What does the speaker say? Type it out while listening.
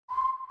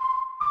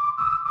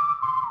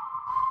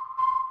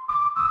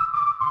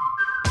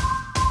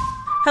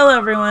Hello,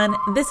 everyone.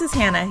 This is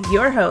Hannah,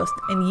 your host,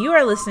 and you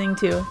are listening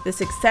to the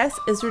Success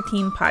is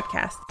Routine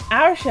podcast.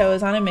 Our show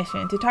is on a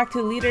mission to talk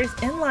to leaders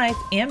in life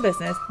and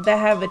business that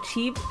have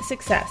achieved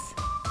success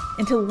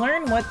and to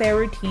learn what their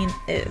routine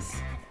is.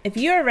 If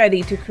you are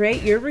ready to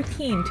create your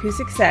routine to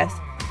success,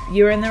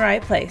 you're in the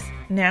right place.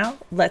 Now,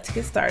 let's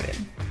get started.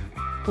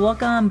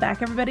 Welcome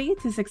back, everybody,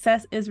 to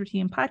Success is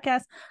Routine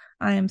podcast.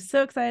 I am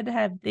so excited to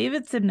have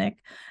David Simnick,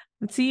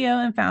 the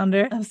CEO and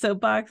founder of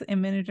Soapbox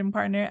and managing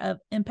partner of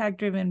Impact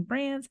Driven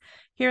Brands,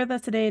 here with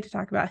us today to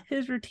talk about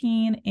his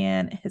routine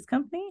and his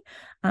company.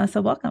 So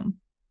welcome.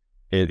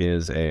 It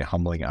is a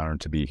humbling honor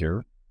to be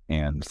here,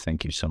 and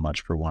thank you so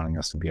much for wanting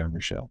us to be on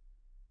your show.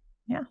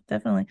 Yeah,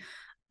 definitely.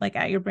 Like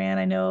at your brand,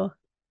 I know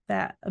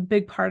that a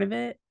big part of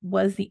it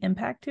was the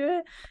impact to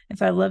it. And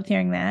so I loved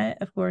hearing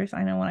that. Of course,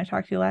 I know when I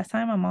talked to you last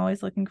time, I'm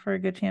always looking for a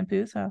good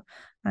shampoo. So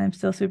I'm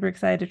still super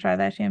excited to try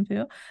that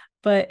shampoo.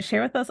 But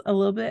share with us a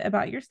little bit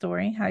about your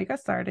story, how you got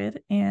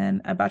started,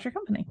 and about your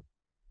company.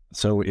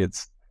 So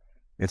it's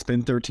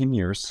been 13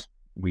 years.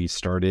 We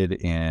started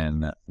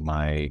in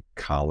my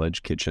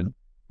college kitchen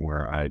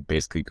where I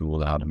basically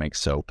Googled how to make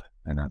soap,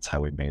 and that's how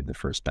we made the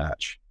first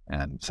batch.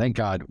 And thank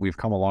God we've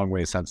come a long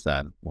way since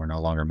then. We're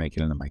no longer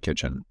making it in my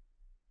kitchen,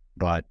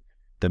 but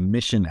the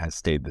mission has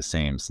stayed the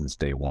same since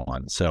day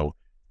one. So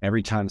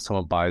every time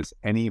someone buys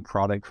any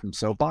product from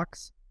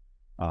Soapbox,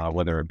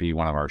 whether it be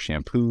one of our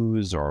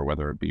shampoos or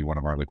whether it be one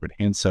of our liquid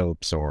hand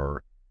soaps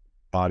or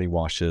body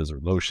washes or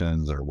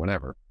lotions or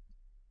whatever,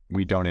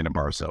 we donate a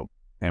bar of soap.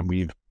 And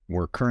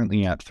we're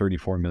currently at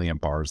 34 million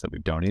bars that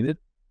we've donated,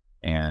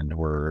 and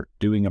we're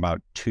doing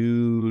about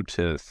 2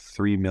 to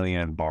 3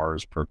 million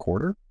bars per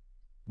quarter,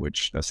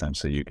 which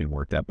essentially you can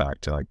work that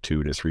back to like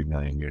 2 to 3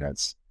 million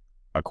units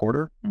a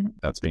quarter. Mm-hmm.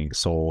 That's being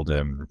sold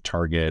in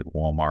Target,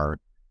 Walmart,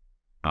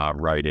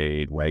 Rite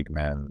Aid,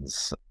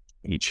 Wegmans,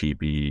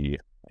 H-E-B,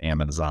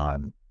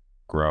 Amazon,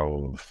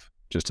 Grove,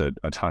 just a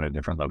ton of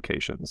different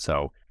locations.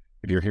 So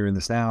if you're hearing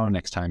this now,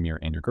 next time you're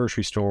in your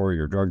grocery store,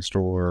 your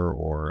drugstore,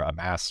 or a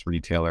mass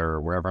retailer,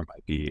 or wherever it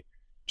might be,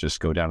 just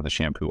go down to the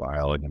shampoo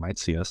aisle and you might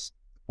see us,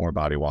 or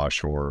body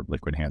wash, or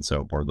liquid hand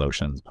soap, or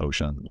lotions,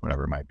 potions,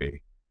 whatever it might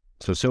be.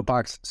 So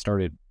Soapbox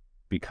started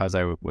because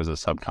I was a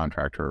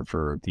subcontractor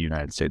for the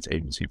United States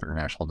Agency for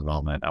International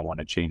Development. I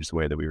wanted to change the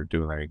way that we were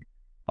doing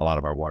a lot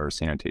of our water,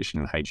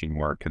 sanitation, and hygiene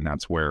work, and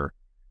that's where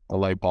the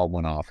light bulb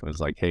went off. It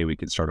was like, hey, we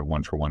could start a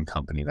one-for-one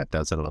company that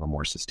does it a little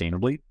more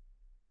sustainably,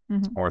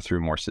 or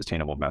through more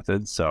sustainable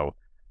methods. So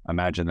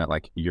imagine that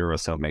like you're a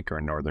soap maker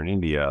in Northern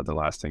India. The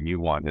last thing you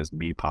want is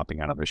me popping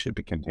out of a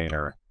shipping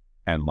container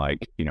and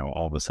like,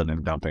 all of a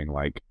sudden dumping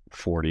like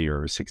 40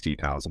 or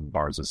 60,000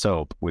 bars of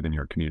soap within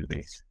your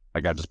community.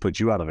 Like I just put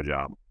you out of a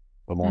job.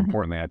 But more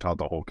importantly, I taught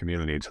the whole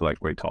community to like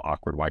wait till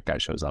awkward white guy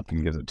shows up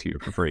and gives it to you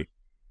for free.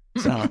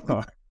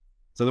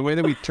 So the way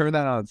that we turn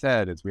that on its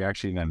head is we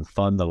actually then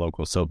fund the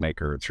local soap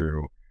maker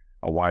through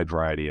a wide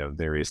variety of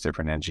various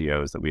different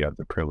NGOs that we have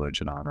the privilege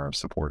and honor of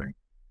supporting.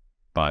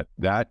 But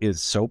that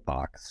is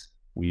Soapbox.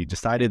 We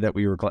decided that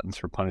we were gluttons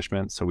for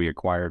punishment, so we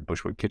acquired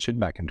Bushwood Kitchen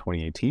back in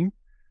 2018.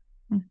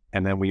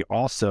 And then we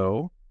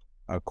also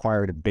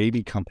acquired a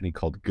baby company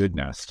called Good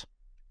Nest.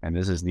 And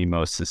this is the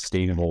most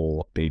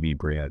sustainable baby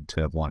brand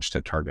to have launched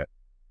at Target,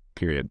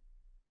 period.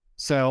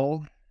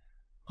 Sell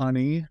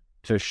honey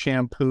to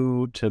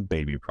shampoo to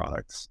baby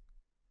products.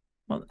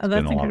 Well,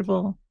 that's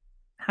incredible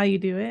how you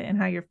do it and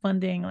how you're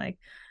funding like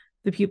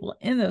the people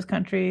in those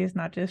countries,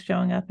 not just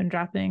showing up and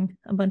dropping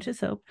a bunch of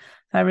soap.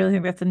 So I really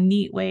think that's a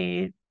neat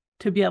way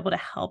to be able to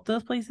help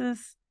those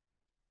places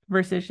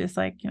versus just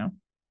like,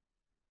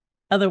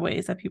 other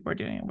ways that people are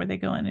doing it where they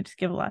go in and just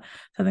give a lot.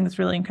 So I think it's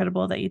really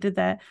incredible that you did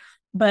that.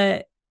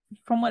 But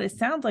from what it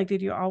sounds like,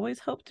 did you always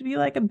hope to be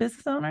like a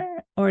business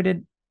owner, or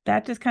did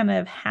that just kind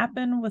of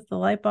happen with the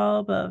light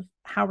bulb of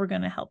how we're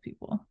going to help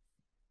people?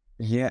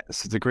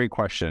 Yes, it's a great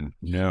question.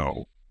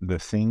 No, the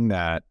thing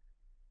that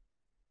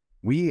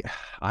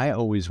I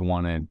always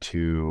wanted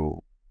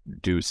to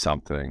do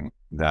something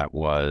that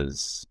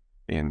was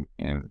in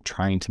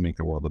trying to make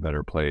the world a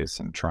better place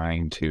and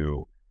trying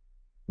to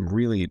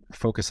really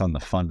focus on the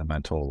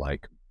fundamental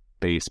like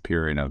base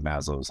period of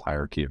Maslow's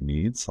hierarchy of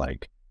needs,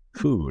 like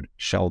food,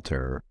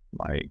 shelter,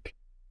 like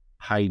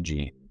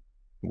hygiene,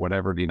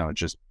 whatever,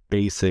 just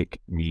basic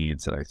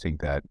needs that I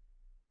think that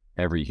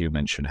every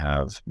human should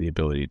have the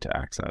ability to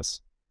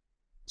access.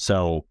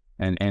 So,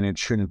 and it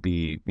shouldn't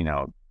be,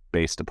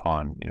 based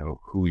upon,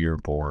 who you're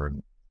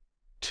born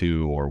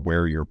to or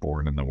where you're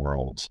born in the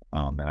world.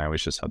 And I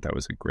always just thought that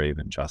was a grave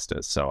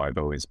injustice. So I've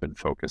always been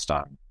focused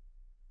on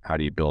how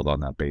do you build on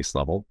that base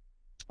level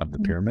of the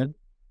pyramid.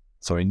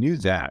 So I knew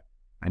that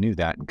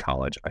in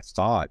college. I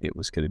thought it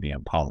was going to be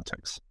in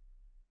politics.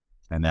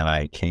 And then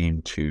I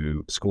came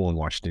to school in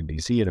Washington,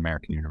 D.C. at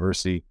American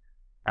University.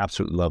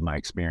 Absolutely loved my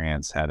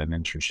experience, had an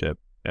internship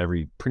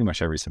pretty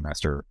much every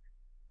semester.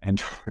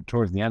 And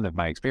towards the end of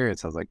my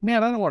experience, I was like,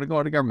 man, I don't want to go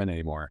into government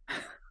anymore.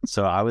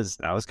 So I was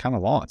kind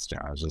of lost.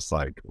 I was just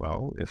like,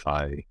 well, if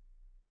I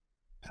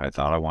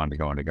thought I wanted to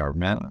go into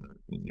government,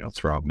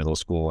 throughout middle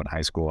school and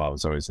high school, I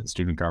was always in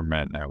student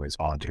government, and I always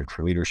volunteered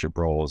for leadership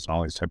roles and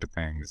all these type of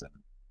things. And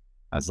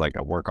I was like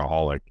a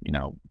workaholic,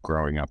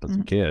 growing up as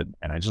a kid,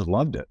 and I just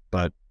loved it.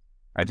 But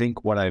I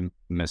think what I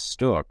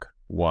mistook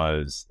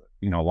was,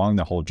 along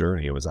the whole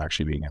journey, it was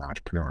actually being an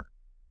entrepreneur.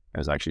 I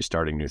was actually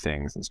starting new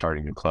things and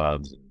starting new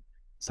clubs, and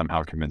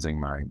somehow convincing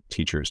my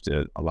teachers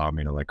to allow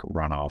me to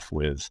run off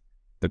with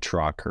the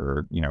truck,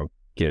 or,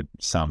 get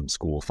some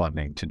school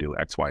funding to do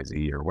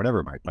XYZ or whatever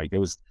it might.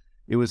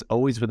 It was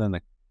always within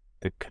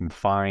the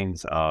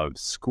confines of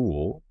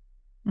school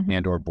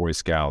and or Boy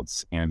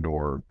Scouts and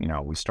or,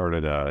 we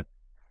started a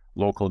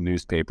local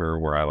newspaper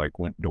where I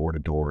went door to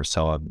door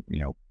selling,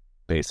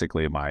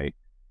 basically my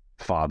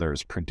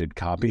father's printed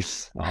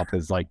copies off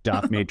his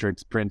dot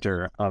matrix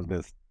printer of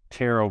this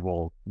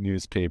terrible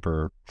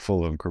newspaper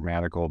full of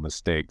grammatical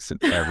mistakes in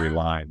every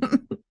line.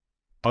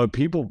 But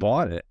people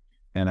bought it.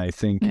 And I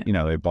think,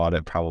 they bought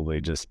it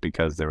probably just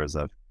because there was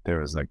a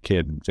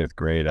kid in 5th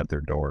grade at their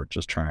door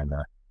just trying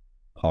to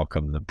hawk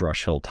them the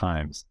Brush Hill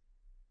Times,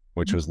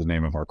 which was the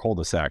name of our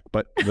cul-de-sac.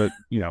 But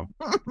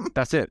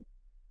that's it.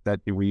 That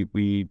we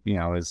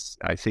is,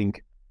 I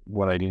think,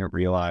 what I didn't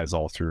realize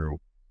all through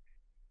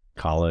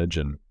college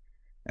and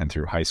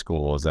through high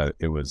school is that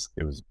it was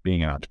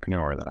being an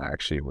entrepreneur that I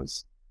actually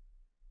was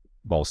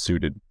well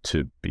suited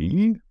to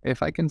be,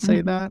 if I can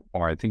say that,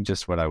 or I think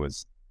just what I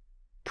was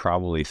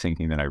probably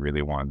thinking that I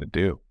really wanted to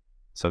do.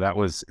 So it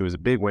was a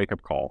big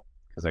wake-up call,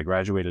 because I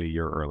graduated a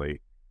year early.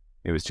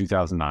 It was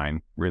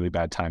 2009, really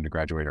bad time to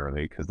graduate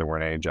early because there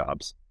weren't any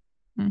jobs.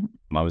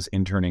 I was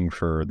interning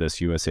for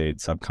this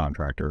USAID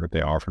subcontractor.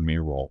 They offered me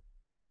a role.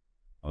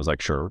 I was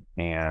like, sure.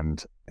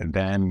 And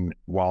then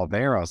while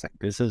there, I was like,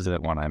 this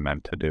isn't what I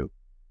meant to do.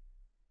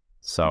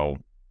 So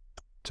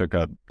took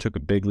a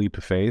big leap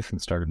of faith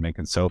and started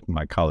making soap in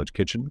my college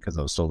kitchen, because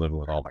I was still living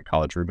with all my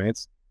college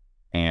roommates.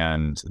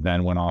 And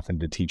then went off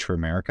into Teach for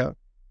America.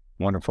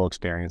 Wonderful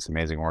experience,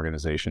 amazing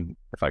organization.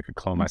 If I could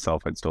clone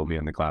myself, I'd still be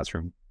in the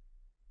classroom.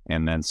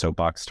 And then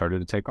Soapbox started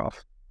to take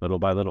off little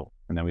by little.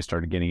 And then we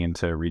started getting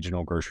into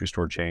regional grocery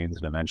store chains.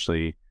 And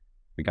eventually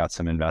we got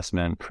some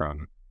investment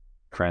from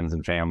friends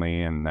and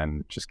family, and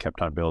then just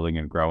kept on building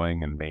and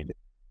growing and made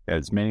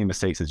as many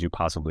mistakes as you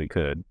possibly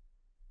could.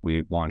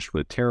 We launched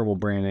with terrible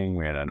branding.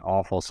 We had an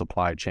awful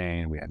supply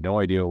chain. We had no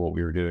idea what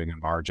we were doing in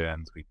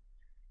margins.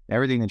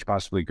 Everything that you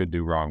possibly could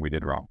do wrong, we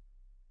did wrong.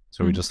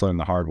 So we just learned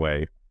the hard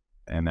way.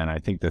 And then I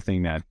think the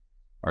thing that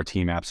our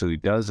team absolutely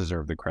does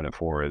deserve the credit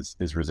for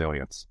is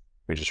resilience.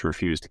 We just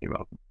refuse to give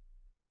up.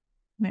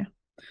 Yeah.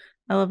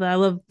 I love that. I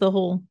love the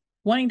whole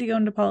wanting to go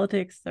into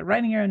politics, the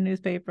writing your own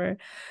newspaper.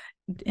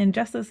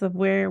 Injustice of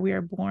where we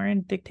are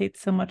born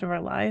dictates so much of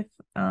our life.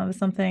 It's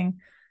something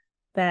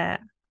that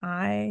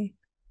I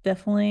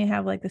definitely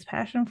have this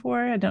passion for.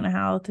 I don't know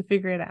how to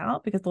figure it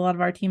out, because a lot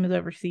of our team is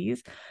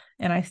overseas,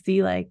 and I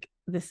see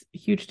this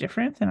huge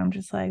difference, and I'm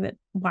just like, that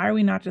why are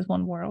we not just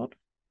one world?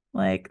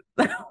 Why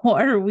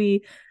are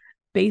we,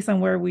 based on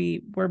where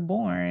we were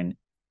born,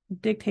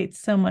 dictates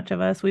so much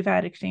of us. We've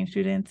had exchange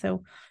students,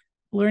 so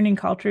learning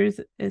cultures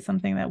is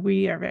something that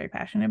we are very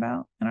passionate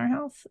about in our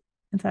house.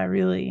 And so I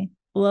really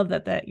love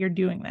that you're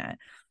doing that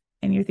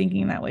and you're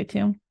thinking that way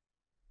too.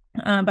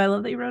 But I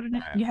love that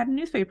you had a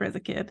newspaper as a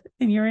kid,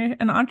 and you're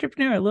an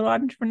entrepreneur, a little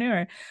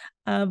entrepreneur.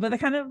 But that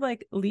kind of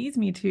leads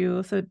me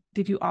to, so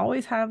did you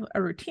always have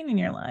a routine in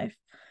your life,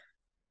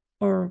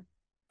 or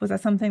was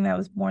that something that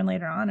was born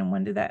later on? And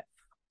when did that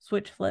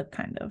switch flip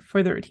kind of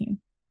for the routine?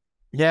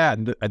 Yeah.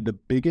 The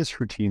biggest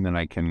routine that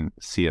I can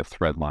see a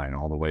thread line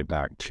all the way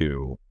back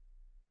to,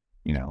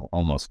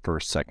 almost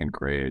first, second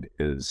grade,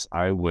 is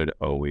I would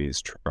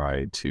always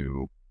try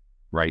to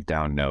write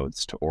down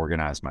notes to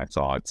organize my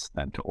thoughts,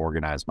 then to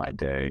organize my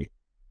day,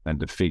 then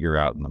to figure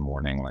out in the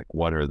morning,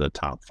 what are the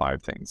top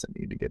 5 things that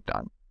need to get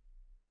done.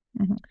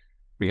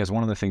 Because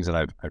one of the things that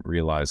I've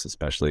realized,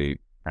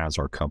 especially as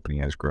our company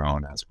has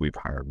grown, as we've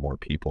hired more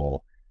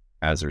people,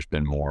 as there's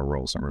been more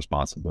roles and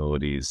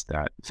responsibilities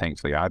that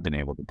thankfully I've been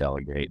able to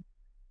delegate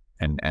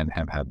and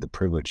have had the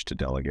privilege to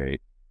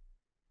delegate.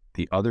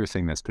 The other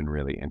thing that's been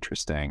really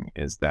interesting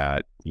is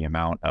that the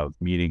amount of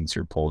meetings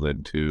you're pulled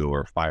into,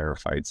 or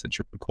firefights that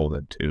you're pulled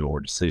into,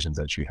 or decisions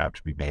that you have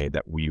to be made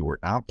that we were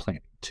not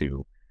planning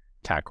to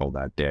tackle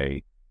that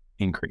day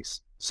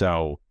increase.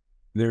 So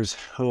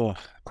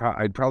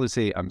I'd probably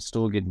say I'm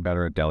still getting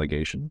better at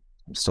delegation.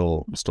 I'm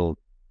still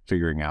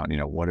figuring out,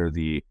 what are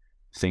the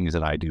things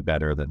that I do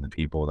better than the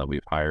people that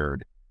we've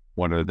hired?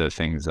 What are the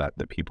things that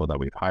the people that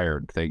we've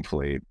hired,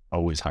 thankfully,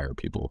 always hire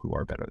people who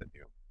are better than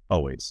you.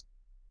 Always.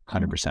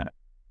 100%.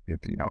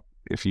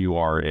 If you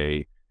are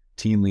a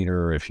team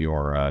leader, if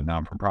you're a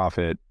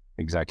non-for-profit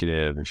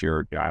executive, if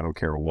you're, I don't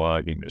care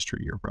what industry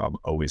you're from,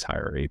 always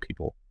hire A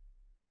people.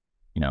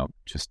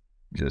 Just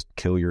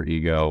kill your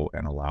ego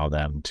and allow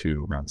them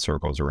to run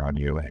circles around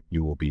you, and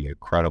you will be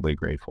incredibly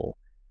grateful.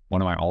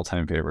 One of my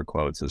all-time favorite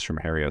quotes is from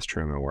Harry S.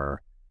 Truman,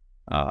 where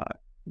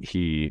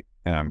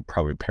and I'm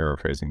probably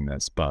paraphrasing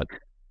this, but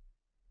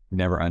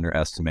never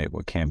underestimate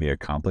what can be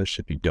accomplished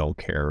if you don't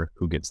care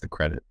who gets the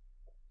credit.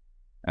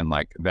 And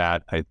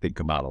that I think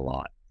about a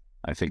lot.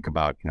 I think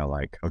about,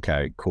 like,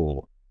 okay,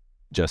 cool.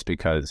 Just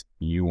because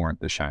you weren't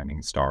the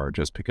shining star,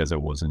 just because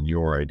it wasn't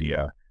your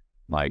idea,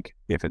 like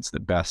if it's the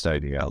best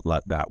idea,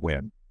 let that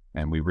win.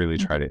 And we really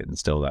try to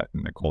instill that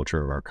in the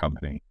culture of our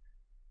company.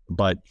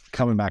 But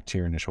coming back to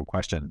your initial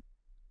question,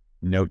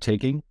 note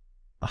taking,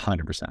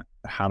 100%.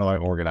 How do I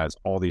organize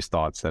all these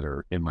thoughts that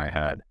are in my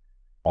head,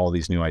 all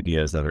these new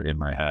ideas that are in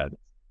my head?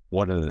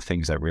 What are the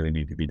things that really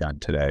need to be done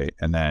today?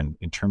 And then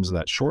in terms of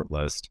that short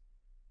list,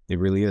 it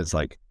really is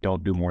like,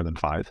 don't do more than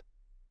 5.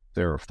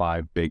 There are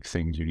 5 big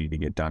things you need to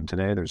get done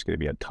today. There's going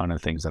to be a ton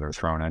of things that are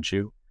thrown at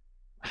you.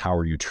 How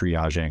are you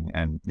triaging?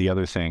 And the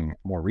other thing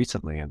more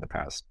recently in the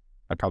past,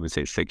 I'd probably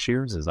say 6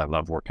 years, is I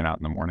love working out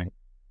in the morning.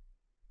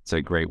 It's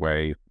a great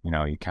way,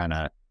 you kind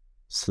of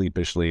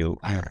sleepishly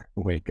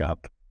wake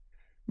up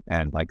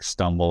and like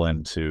stumble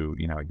into,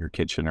 your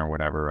kitchen or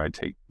whatever. I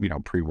take,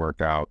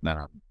 pre-workout, then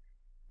I'm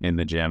in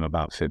the gym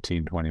about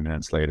 15, 20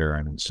 minutes later.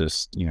 And it's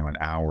just, an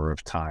hour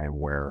of time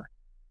where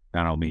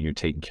not only you're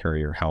taking care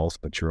of your health,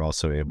 but you're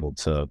also able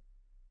to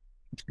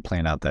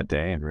plan out that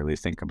day and really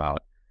think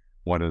about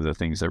what are the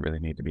things that really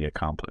need to be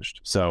accomplished.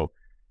 So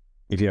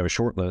if you have a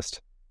short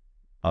list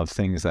of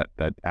things that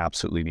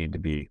absolutely need to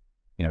be,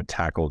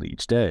 tackled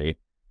each day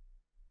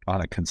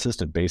on a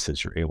consistent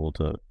basis, you're able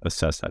to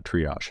assess that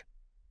triage.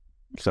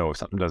 So if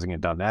something doesn't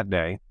get done that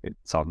day,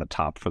 it's on the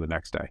top for the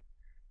next day.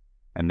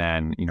 And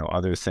then,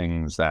 other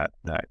things that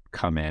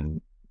come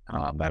in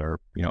that are,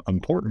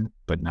 important,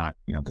 but not,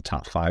 the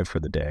top 5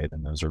 for the day,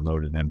 then those are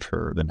loaded in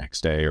for the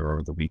next day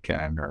or the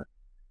weekend or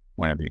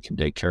whenever you can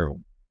take care of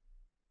them.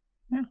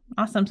 Yeah,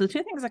 awesome. So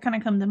 2 things that kind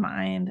of come to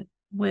mind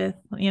with,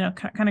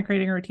 kind of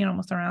creating a routine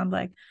almost around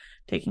like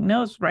taking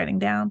notes, writing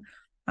down.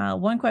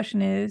 One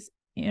question is,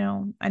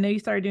 I know you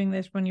started doing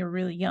this when you were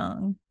really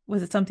young.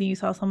 Was it something you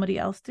saw somebody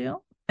else do?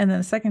 And then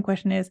the second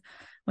question is,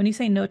 when you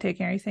say note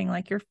taking, are you saying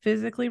like you're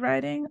physically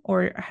writing,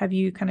 or have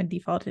you kind of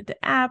defaulted to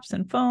apps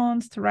and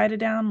phones to write it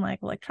down like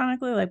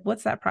electronically? Like,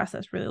 what's that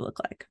process really look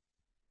like?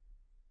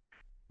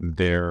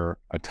 There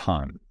a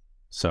ton.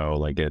 So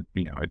like it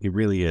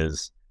really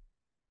is,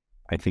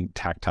 I think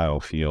tactile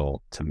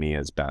feel to me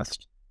is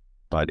best,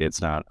 but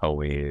it's not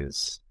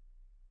always,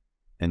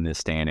 in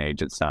this day and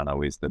age, it's not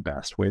always the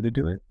best way to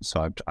do it.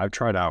 So I've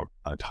tried out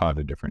a ton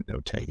of different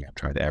note taking. I've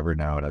tried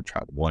Evernote, I've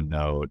tried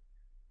OneNote,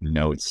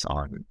 notes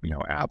on,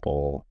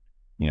 Apple,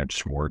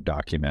 just Word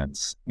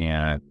documents.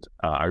 And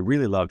I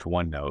really loved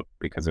OneNote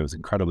because it was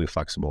incredibly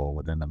flexible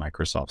within the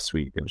Microsoft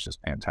suite. It was just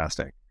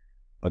fantastic.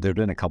 But there've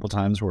been a couple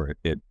times where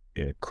it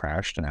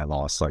crashed and I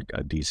lost like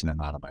a decent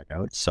amount of my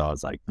notes. So I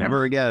was like,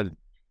 never again.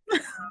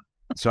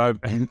 So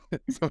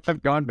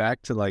I've gone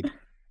back to like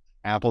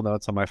Apple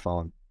Notes on my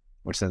phone,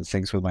 which then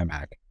syncs with my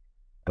Mac,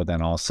 but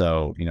then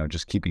also,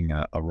 just keeping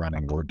a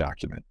running Word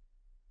document.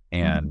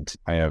 And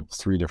I have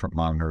 3 different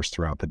monitors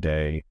throughout the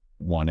day.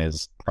 One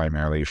is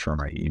primarily for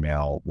my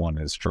email. One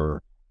is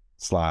for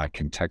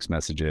Slack and text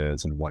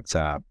messages and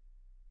WhatsApp.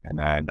 And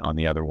then on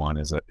the other one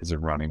is a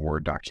running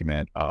Word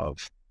document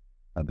of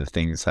the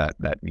things that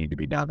need to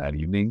be done that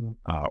evening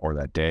or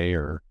that day,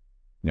 or,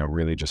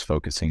 really just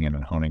focusing in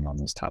and honing on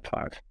those top 5.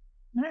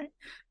 All right.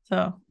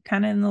 So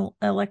kind of in the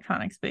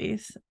electronic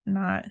space,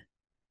 not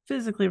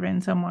physically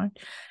written so much.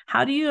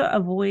 How do you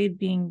avoid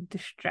being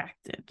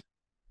distracted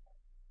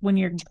when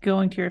you're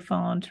going to your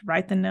phone to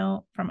write the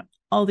note from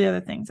all the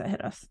other things that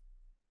hit us?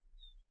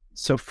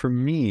 So for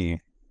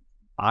me,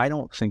 I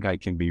don't think I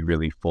can be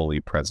really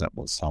fully present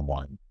with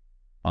someone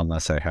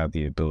unless I have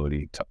the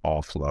ability to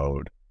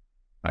offload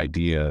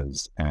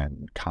ideas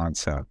and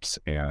concepts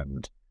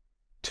and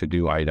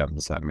to-do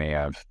items that may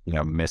have,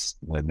 missed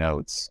the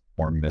notes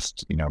or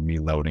missed, me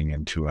loading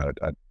into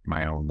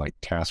my own like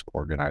task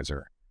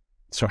organizer.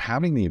 So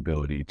having the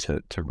ability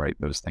to write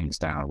those things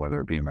down, whether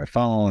it be in my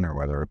phone or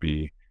whether it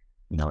be,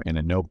 in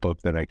a notebook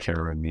that I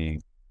carry with me,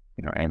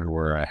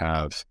 everywhere I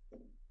have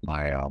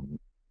my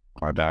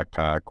my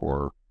backpack,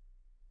 or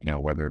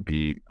whether it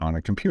be on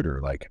a computer.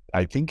 Like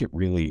I think it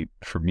really,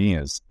 for me,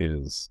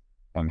 is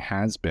and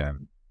has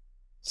been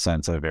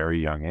since a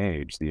very young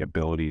age, the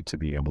ability to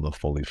be able to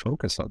fully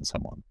focus on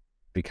someone.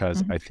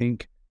 Because I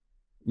think,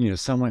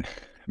 someone,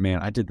 man,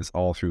 I did this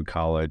all through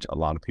college. A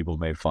lot of people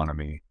made fun of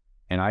me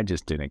and I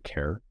just didn't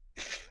care.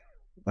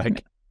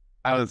 Like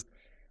I was,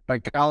 by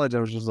college, I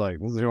was just like,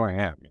 this is who I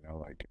am,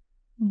 like,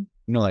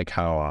 like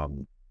how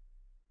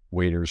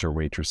waiters or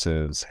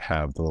waitresses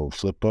have the little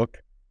flip book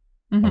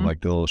of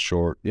like the little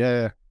short.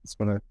 Yeah, that's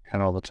what I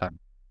had all the time.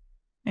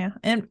 Yeah.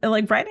 And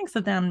like writing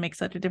stuff down makes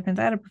such a difference.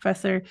 I had a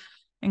professor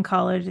in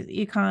college,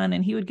 econ,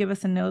 and he would give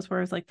us a notes where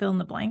it was like fill in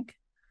the blank.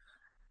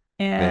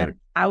 And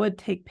I would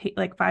take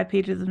like 5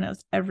 pages of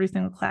notes every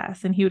single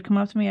class. And he would come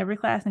up to me every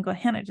class and go,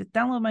 Hannah, just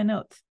download my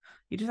notes.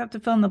 You just have to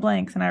fill in the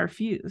blanks. And I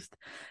refused.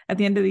 At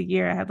the end of the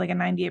year, I had like a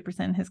 98%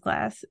 in his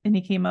class. And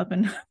he came up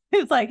and he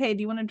was like, hey,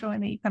 do you want to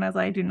join the econ? I was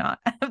like, I do not.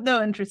 I have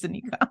no interest in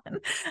econ.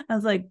 I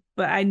was like,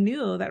 but I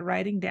knew that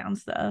writing down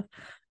stuff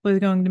was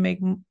going to make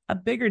a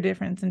bigger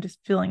difference than just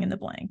filling in the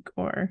blank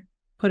or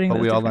putting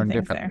those different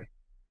things there.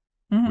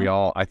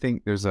 Mm-hmm. I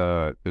think there's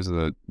a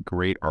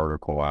great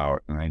article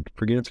out, and I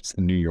forget if it's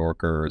the New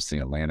Yorker or it's the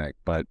Atlantic,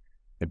 but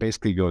it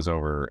basically goes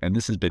over, and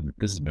this has been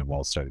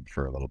well studied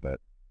for a little bit,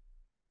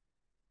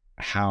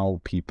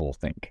 how people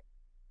think.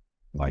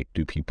 Like,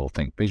 do people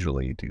think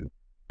visually? Do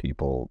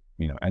people,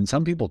 and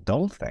some people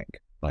don't think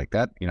like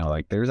that,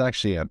 like there's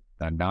actually a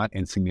not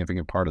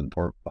insignificant part of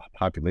the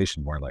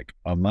population where, like,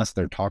 unless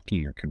they're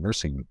talking or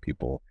conversing with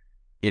people,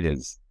 it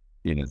is,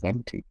 it is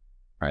empty,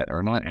 right?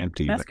 Or not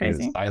empty, That's but it is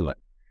crazy. silent,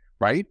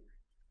 right?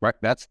 Right.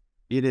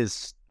 It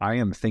is, I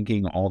am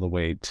thinking all the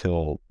way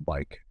till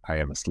like I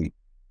am asleep.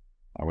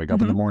 I wake up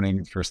in the Mm-hmm.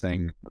 morning, first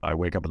thing I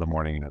wake up in the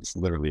morning and it's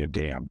literally a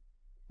dam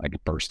like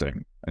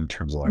bursting in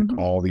terms of like Mm-hmm.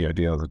 all the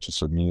ideas that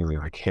just immediately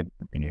like hit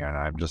me. And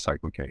I'm just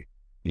like, okay,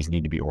 these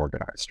need to be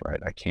organized, right?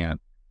 I can't,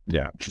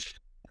 yeah,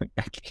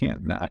 I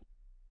can't not.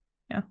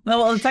 Yeah.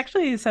 Well, it's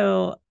actually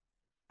so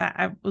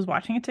I was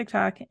watching a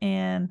TikTok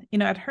and,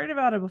 I'd heard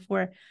about it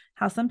before,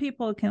 how some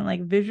people can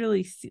like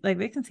visually see, like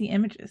they can see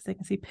images, they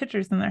can see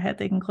pictures in their head,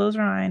 they can close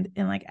their mind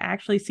and like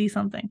actually see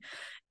something.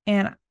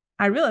 And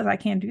I realized I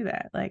can't do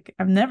that. Like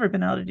I've never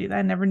been able to do that.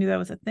 I never knew that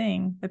was a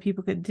thing that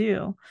people could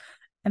do.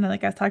 And then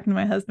like I was talking to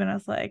my husband, I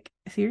was like,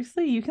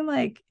 seriously, you can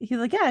like, he's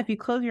like, yeah, if you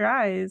close your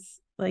eyes,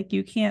 like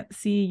you can't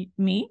see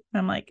me. And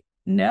I'm like,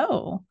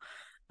 no.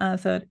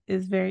 So it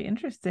is very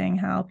interesting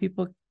how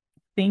people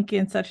think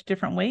in such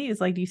different ways.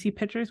 Like, do you see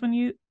pictures when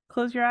you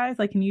close your eyes?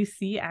 Like, can you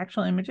see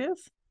actual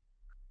images?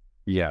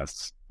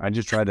 Yes. I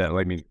just tried to,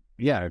 like,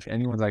 yeah, if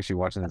anyone's actually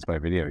watching this by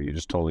video, you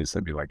just totally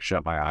said, be like,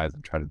 shut my eyes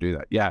and try to do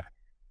that. Yeah.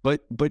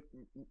 But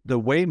the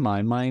way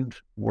my mind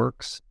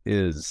works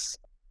is,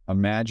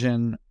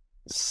 imagine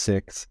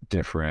 6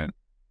 different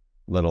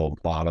little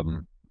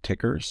bottom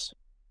tickers,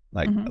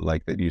 Mm-hmm.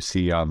 like that you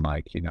see on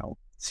like,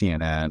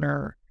 CNN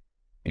or,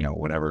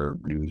 whatever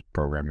news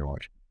program you're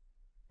watching.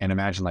 And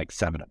imagine like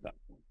 7 of them.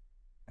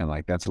 And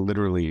like, that's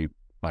literally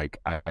like,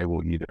 I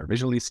will either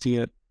visually see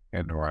it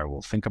and, or I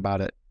will think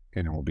about it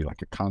and it will be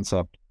like a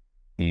concept,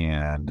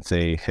 and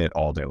they hit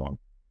all day long.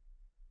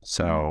 Yeah.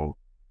 So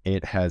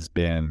it has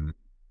been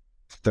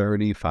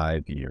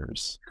 35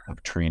 years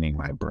of training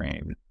my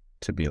brain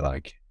to be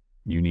like,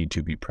 you need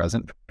to be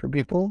present for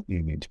people.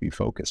 You need to be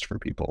focused for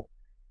people.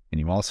 And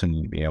you also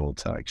need to be able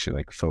to actually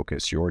like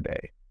focus your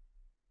day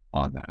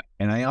on that.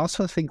 And I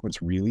also think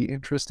what's really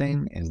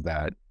interesting is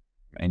that,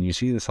 and you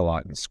see this a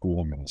lot in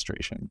school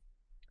administration,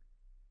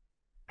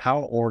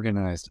 how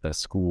organized a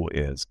school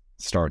is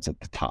starts at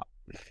the top,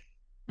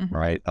 Mm-hmm.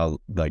 right?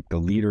 Like the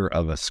leader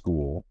of a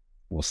school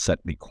will set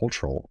the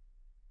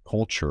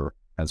culture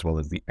as well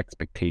as the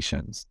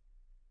expectations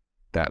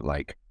that,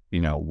 like,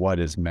 what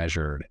is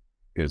measured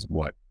is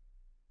what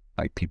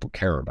like people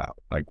care about,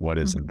 like what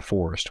is Mm-hmm.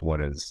 enforced,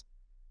 what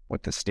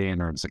the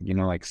standards,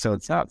 like, so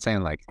it's not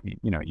saying like,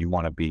 you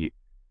want to be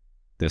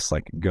this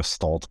like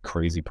gestalt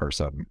crazy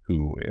person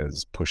who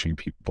is pushing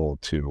people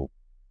to,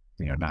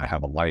 not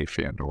have a life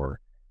and or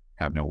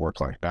have no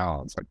work-life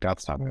balance. Like,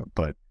 that's not it.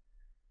 But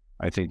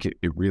I think it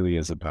really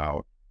is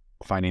about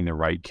finding the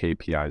right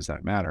KPIs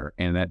that matter.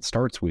 And that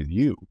starts with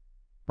you,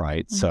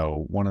 right? Mm-hmm.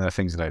 So one of the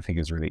things that I think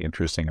is really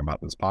interesting about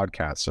this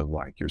podcast of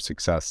like your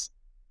success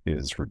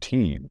is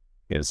routine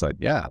is like,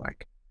 yeah,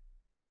 like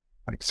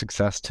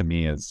success to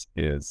me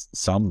is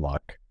some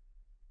luck,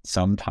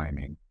 some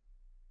timing,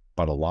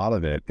 but a lot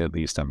of it, at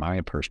least in my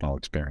personal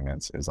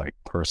experience, is like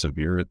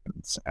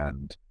perseverance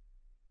and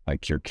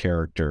like your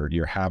character,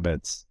 your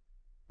habits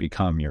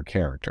become your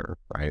character,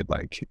 right?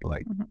 Like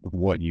Mm-hmm.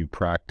 what you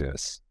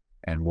practice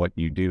and what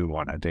you do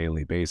on a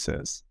daily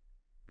basis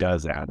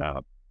does add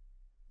up.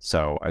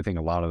 So I think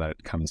a lot of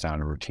that comes down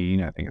to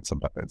routine. I think it's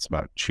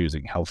about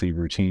choosing healthy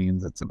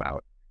routines. It's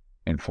about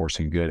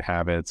enforcing good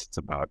habits. It's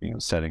about,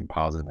 setting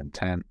positive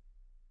intent.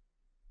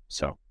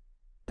 So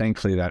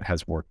thankfully that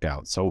has worked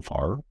out so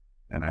far,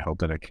 and I hope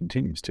that it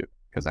continues to,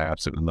 because I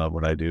absolutely love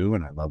what I do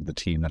and I love the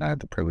team that I have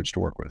the privilege to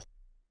work with.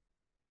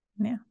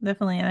 Yeah,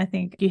 definitely. And I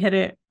think you hit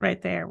it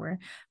right there where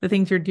the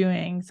things you're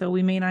doing. So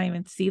we may not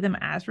even see them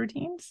as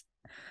routines,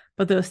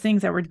 but those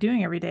things that we're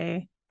doing every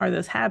day are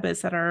those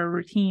habits that are a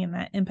routine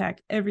that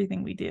impact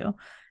everything we do.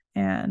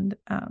 And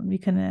you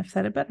couldn't have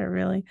said it better,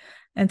 really.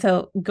 And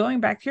so going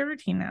back to your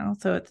routine now,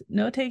 so it's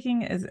note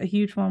taking is a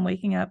huge one,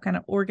 waking up, kind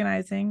of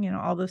organizing,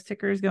 all those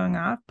stickers going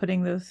off,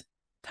 putting those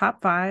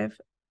top 5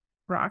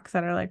 rocks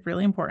that are like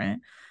really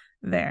important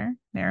there,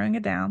 narrowing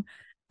it down,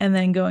 and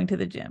then going to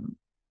the gym.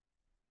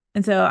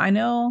 And so I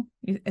know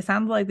it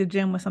sounded like the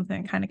gym was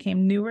something that kind of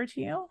came newer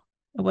to you.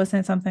 It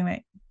wasn't something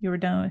that you were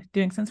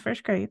doing since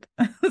first grade.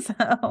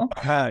 So,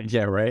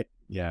 Yeah, right.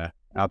 Yeah.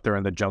 Out there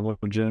in the jungle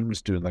gym,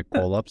 just doing like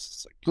pull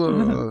ups. It's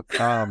like,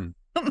 ugh.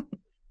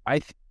 I,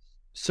 th-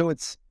 so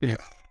it's, yeah.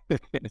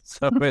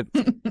 So it's,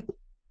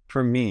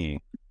 for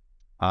me,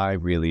 I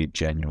really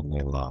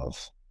genuinely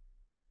love,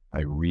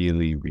 I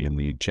really,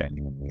 really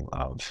genuinely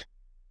love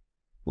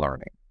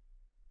learning,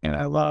 and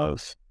I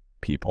love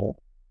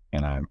people,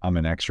 and I'm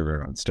an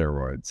extrovert on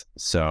steroids.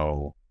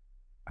 So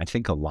I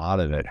think a lot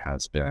of it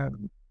has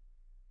been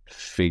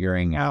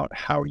figuring out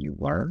how you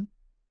learn,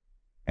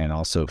 and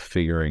also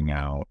figuring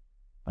out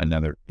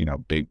another,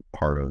 big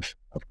part of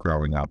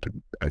growing up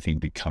and I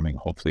think becoming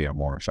hopefully a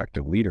more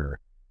effective leader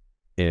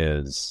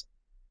is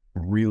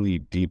really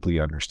deeply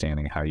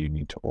understanding how you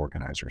need to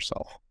organize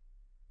yourself.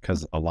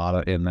 Because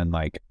and then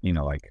like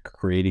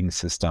creating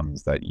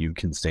systems that you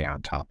can stay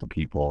on top of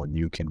people and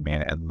you can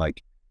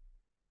manage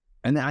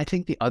and I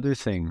think the other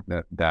thing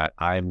that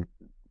I'm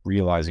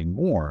realizing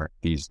more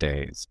these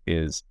days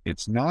is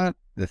it's not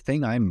the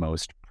thing I'm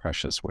most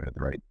precious with,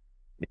 right?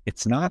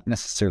 It's not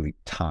necessarily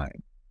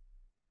time.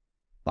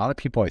 A lot of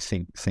people I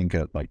think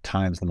of like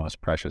time's the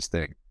most precious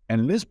thing.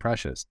 And it is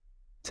precious.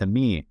 To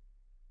me,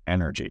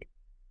 energy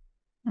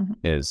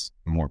is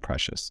more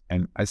precious.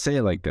 And I say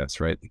it like this,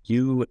 right?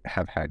 You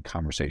have had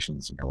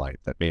conversations in your life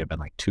that may have been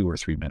like 2 or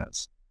 3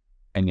 minutes,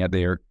 and yet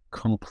they are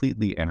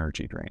completely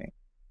energy draining.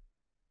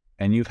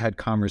 And you've had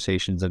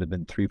conversations that have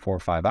been 3, 4,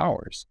 5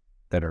 hours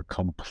that are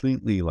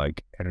completely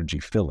like energy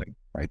filling,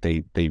 right?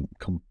 They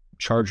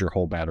charge your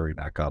whole battery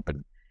back up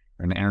and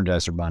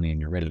energize your body and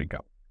you're ready to go.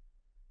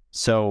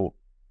 So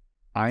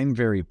I'm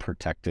very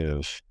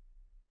protective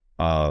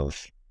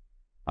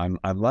I'm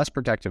less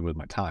protective with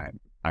my time.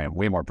 I am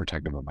way more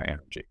protective of my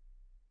energy.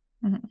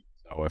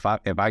 So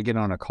if I get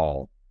on a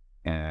call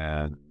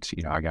and,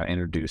 I got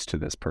introduced to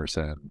this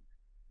person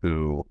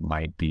who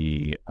might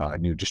be a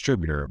new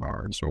distributor of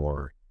ours,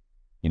 or,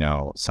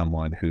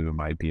 someone who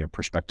might be a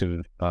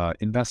prospective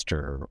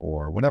investor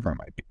or whatever it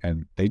might be,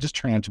 and they just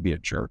turn out to be a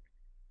jerk,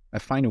 I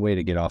find a way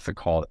to get off the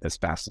call as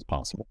fast as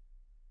possible.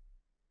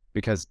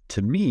 Because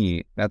to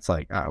me, that's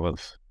like,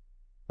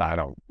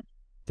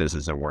 this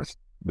isn't worth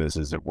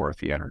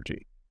the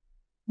energy.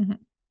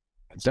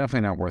 It's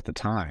definitely not worth the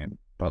time,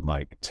 but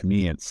like, to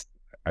me,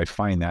 I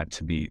find that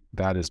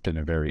has been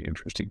a very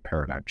interesting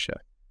paradigm shift.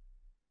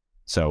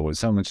 So when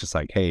someone's just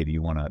like, hey, do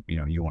you want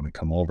to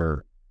come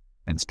over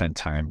and spend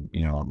time,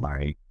 on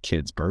my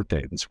kid's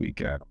birthday this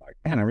weekend? I'm like,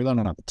 man, I really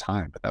don't have the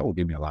time, but that will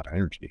give me a lot of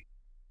energy.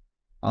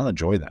 I'll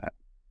enjoy that.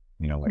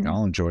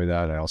 I'll enjoy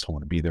that. I also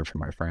want to be there for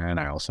my friend.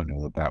 I also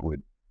know that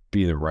would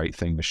be the right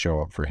thing to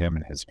show up for him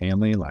and his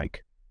family.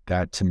 Like,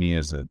 that to me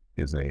is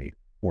a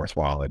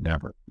worthwhile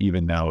endeavor,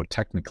 even though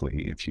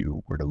technically, if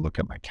you were to look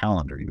at my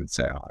calendar, you would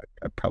say,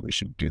 I probably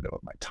shouldn't do that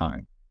with my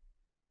time.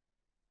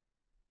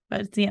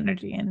 But it's the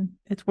energy, and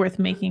it's worth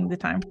making the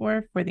time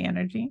for the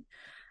energy.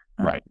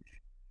 Right.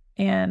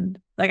 And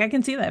like, I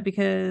can see that,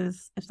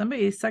 because if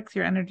somebody sucks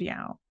your energy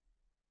out,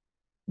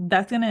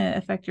 that's going to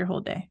affect your whole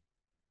day.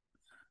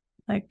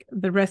 Like,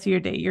 the rest of your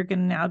day, you're going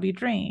to now be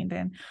drained,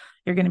 and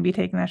you're going to be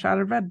taking that shot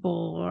of Red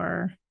Bull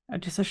or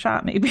just a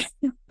shot, maybe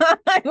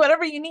like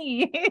whatever you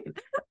need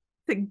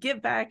to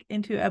get back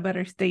into a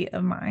better state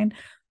of mind.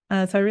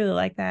 So I really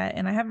like that.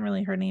 And I haven't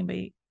really heard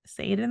anybody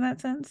say it in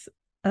that sense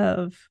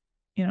of,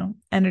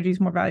 energy is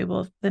more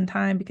valuable than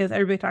time, because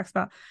everybody talks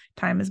about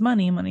time is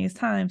money is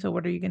time. So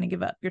what are you going to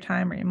give up, your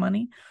time or your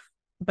money?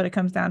 But it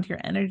comes down to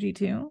your energy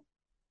too,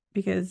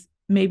 because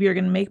maybe you're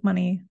going to make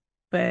money,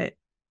 but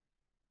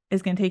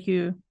it's going to take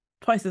you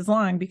twice as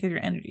long because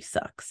your energy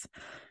sucks.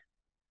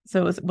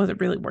 So was it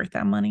really worth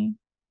that money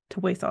to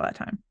waste all that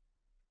time?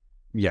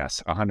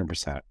 Yes,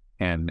 100%.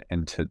 And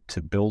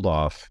to build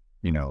off,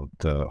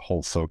 the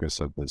whole focus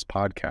of this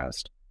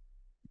podcast,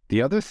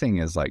 the other thing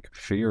is like,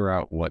 figure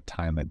out what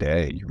time of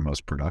day you're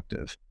most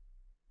productive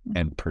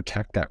and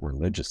protect that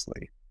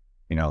religiously.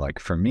 Like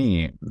for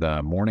me,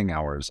 the morning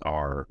hours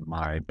are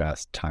my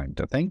best time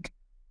to think.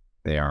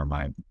 They are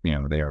my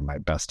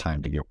best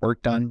time to get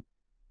work done.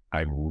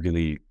 I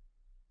really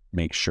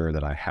make sure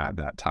that I have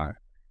that time.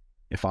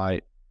 If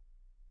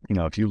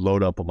you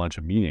load up a bunch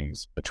of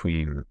meetings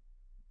between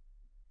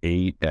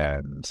 8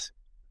 and,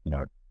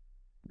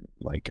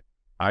 like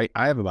I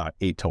have about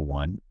 8 to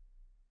 1,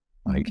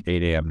 like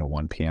 8 a.m. to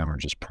 1 p.m. are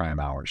just prime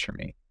hours for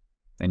me.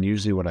 And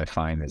usually what I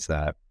find is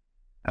that,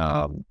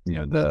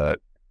 the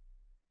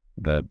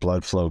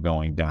blood flow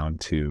going down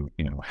to,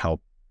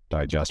 help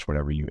digest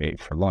whatever you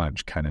ate for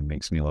lunch kind of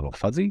makes me a little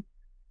fuzzy.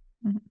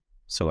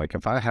 So like,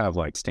 if I have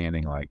like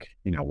standing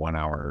 1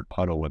 hour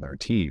puddle with our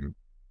team,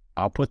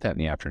 I'll put that in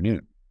the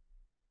afternoon.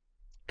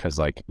 Cause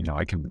I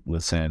can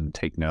listen,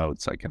 take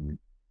notes. I can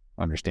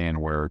understand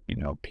where,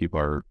 people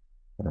are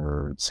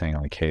saying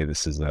like, hey,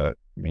 this is a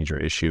major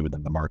issue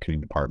within the marketing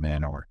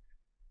department, or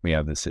we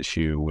have this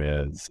issue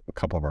with a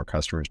couple of our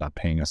customers not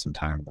paying us in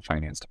time in the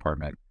finance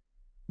department.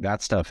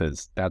 That stuff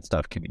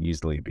can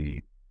easily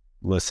be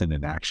listened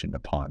and actioned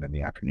upon in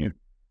the afternoon.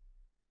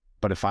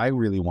 But if I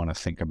really want to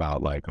think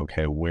about like,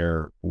 okay,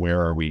 where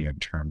are we in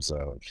terms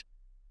of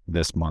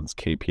this month's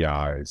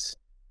KPIs?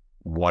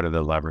 What are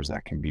the levers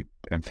that can be,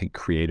 and think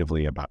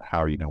creatively about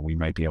how, we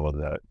might be able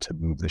to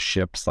move the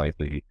ship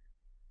slightly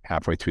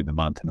halfway through the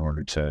month in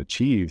order to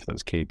achieve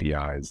those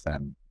KPIs,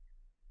 then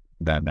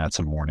that's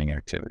a morning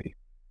activity.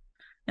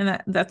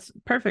 And that's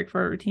perfect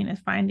for a routine, is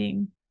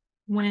finding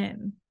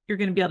when you're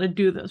going to be able to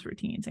do those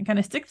routines and kind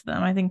of stick to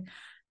them. I think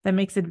that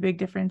makes it a big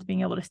difference,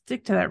 being able to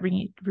stick to that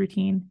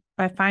routine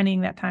by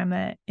finding that time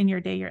that in your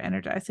day you're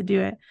energized to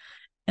do it.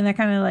 And that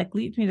kind of like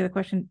leads me to the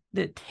question,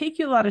 that it take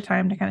you a lot of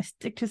time to kind of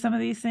stick to some of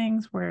these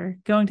things, where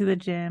going to the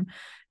gym,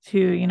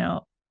 to,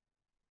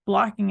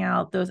 blocking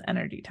out those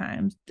energy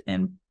times.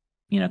 And,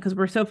 because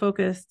we're so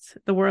focused,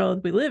 the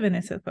world we live in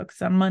is so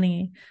focused on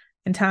money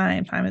and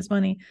time. Time is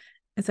money.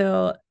 And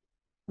so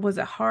was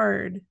it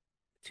hard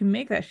to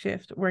make that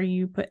shift where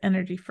you put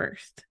energy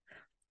first?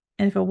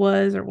 And if it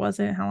was or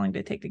wasn't, how long did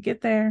it take to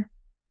get there?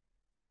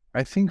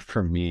 I think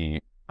for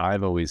me,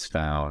 I've always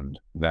found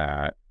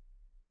that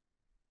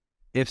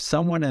if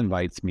someone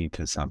invites me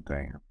to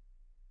something,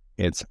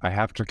 I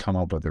have to come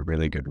up with a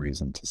really good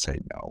reason to say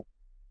no,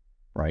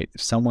 right?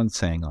 If someone's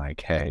saying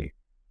like, hey,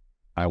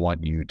 I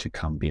want you to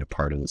come be a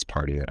part of this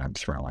party that I'm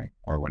throwing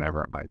or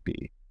whatever it might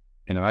be.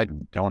 And if I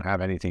don't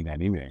have anything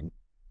that evening,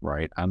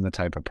 right? I'm the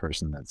type of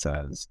person that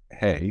says,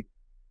 hey,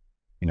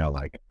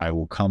 like I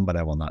will come, but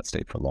I will not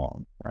stay for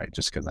long, right?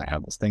 Just because I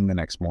have this thing the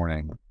next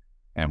morning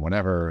and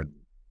whatever.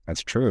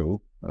 That's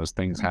true. Those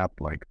things happen,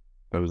 like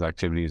those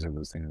activities or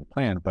those things are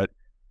planned, but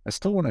I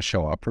still want to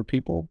show up for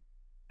people.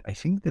 I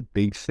think the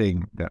big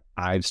thing that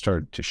I've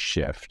started to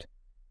shift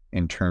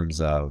in terms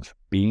of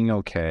being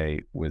okay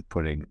with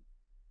putting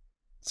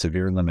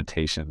severe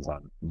limitations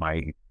on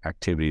my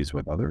activities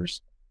with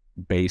others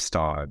based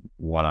on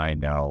what I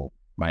know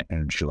my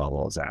energy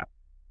level is at.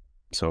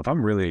 So if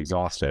I'm really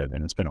exhausted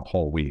and it's been a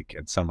whole week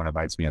and someone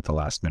invites me at the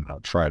last minute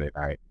on Friday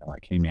night,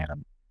 like, hey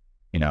man,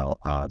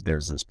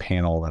 there's this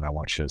panel that I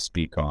want you to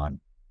speak on.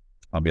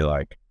 I'll be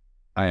like,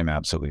 I am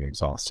absolutely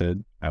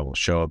exhausted. I will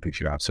show up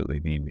if you absolutely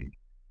need me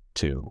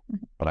to,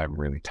 but I'm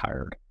really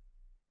tired.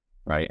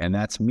 Right. And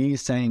that's me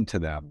saying to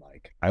them,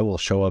 like, I will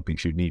show up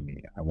if you need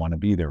me. I want to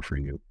be there for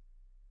you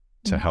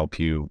to help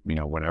you,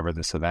 whatever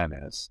this event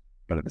is.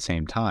 But at the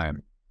same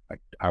time,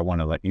 like, I want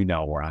to let you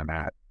know where I'm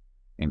at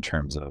in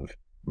terms of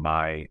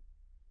my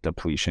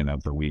depletion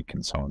of the week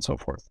and so on and so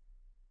forth.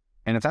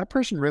 And if that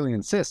person really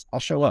insists, I'll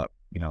show up.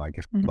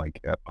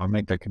 I'll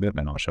make that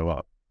commitment, I'll show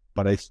up.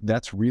 But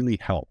that's really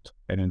helped.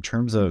 And in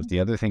terms of the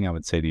other thing I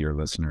would say to your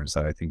listeners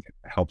that I think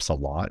helps a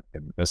lot,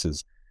 and this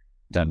has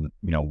done,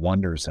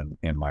 wonders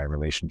in my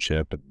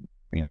relationship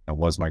and,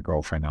 was my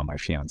girlfriend, now my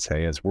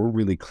fiance, is we're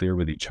really clear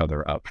with each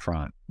other up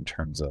front in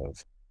terms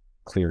of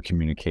clear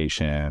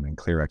communication and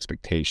clear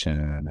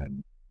expectation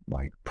and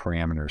like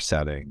parameter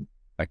setting,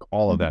 like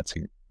all of that's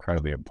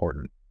incredibly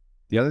important.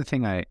 The other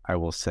thing I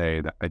will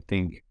say that I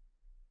think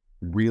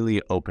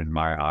really opened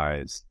my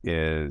eyes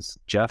is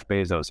Jeff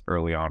Bezos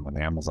early on with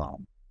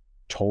Amazon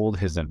told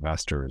his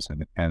investors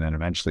and then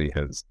eventually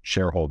his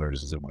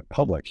shareholders as it went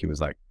public, he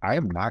was like, I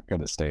am not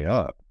going to stay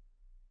up,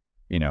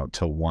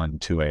 till 1,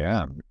 2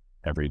 a.m.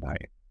 every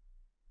night.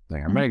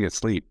 Like, I'm going to get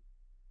sleep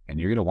and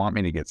you're going to want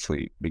me to get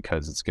sleep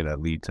because it's going to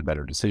lead to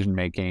better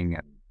decision-making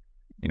and,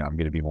 I'm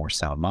going to be more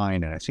sound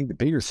mind. And I think the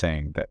bigger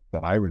thing that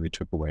I really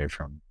took away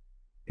from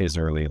his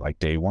early, like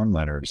day one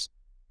letters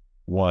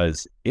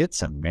was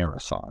it's a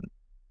marathon.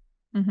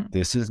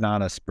 This is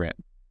not a sprint.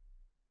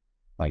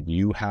 Like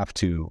you have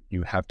to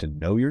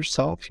know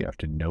yourself. You have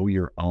to know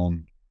your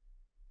own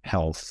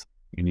health.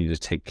 You need to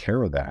take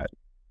care of that.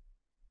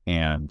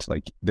 And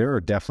like, there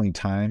are definitely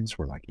times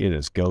where like, it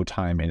is go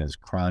time, it is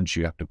crunch.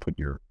 You have to put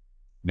your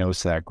nose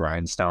to that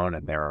grindstone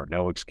and there are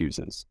no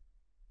excuses.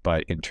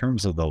 But in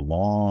terms of the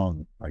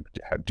long, like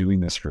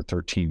doing this for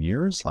 13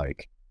 years,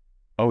 like,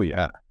 oh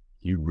yeah,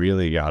 you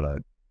really gotta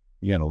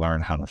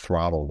learn how to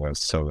throttle this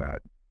so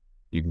that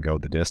you can go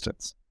the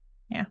distance.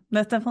 Yeah,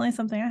 that's definitely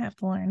something I have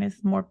to learn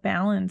is more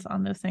balance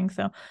on those things.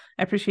 So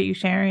I appreciate you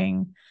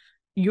sharing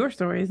your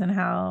stories and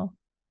how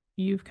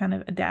you've kind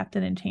of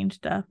adapted and changed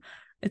stuff.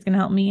 It's going to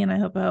help me, and I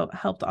hope it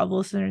helped all the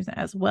listeners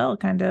as well,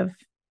 kind of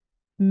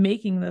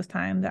making those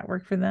times that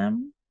work for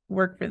them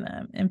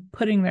and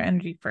putting their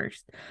energy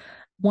first.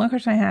 One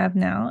question I have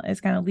now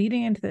is kind of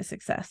leading into the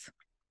success.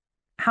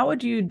 How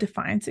would you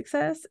define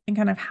success, and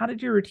kind of how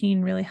did your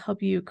routine really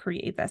help you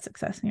create that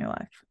success in your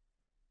life?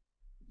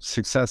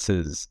 Success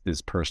is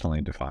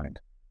personally defined,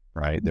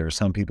 right? There are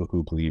some people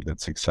who believe that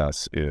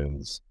success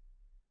is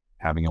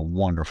having a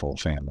wonderful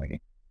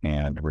family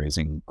and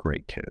raising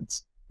great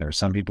kids. There are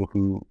some people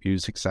who view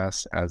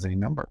success as a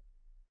number.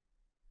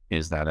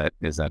 Is that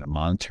a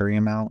monetary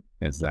amount?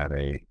 Is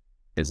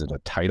it a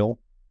title?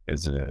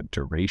 Is it a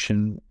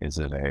duration? There's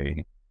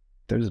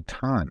a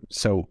ton.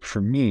 So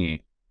for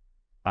me,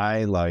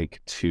 I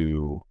like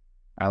to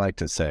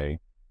say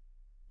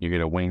you're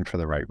going to win for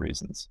the right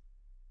reasons.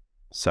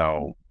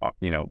 So,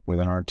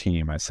 within our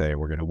team, I say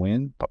we're going to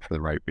win, but for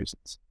the right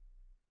reasons.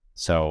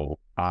 So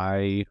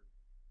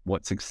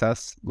what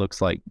success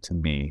looks like to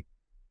me,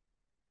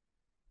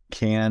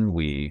 can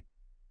we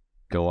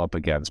go up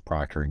against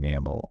Procter &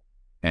 Gamble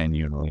and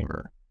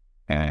Unilever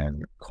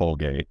and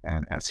Colgate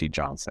and S.C.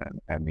 Johnson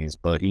and these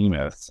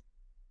behemoths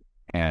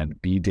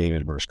and be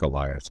David versus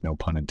Goliath, no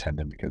pun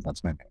intended, because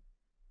that's my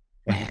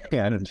name.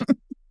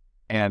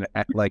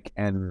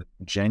 and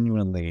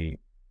genuinely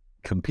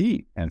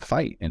compete and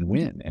fight and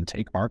win and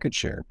take market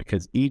share,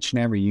 because each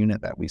and every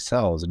unit that we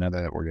sell is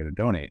another that we're going to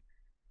donate.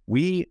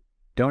 We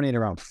donate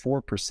around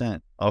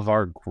 4% of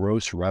our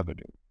gross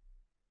revenue.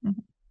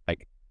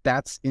 Like,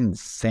 that's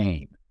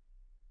insane.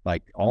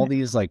 Like all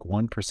these like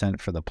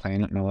 1% for the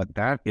planet and all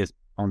that is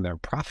on their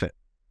profit.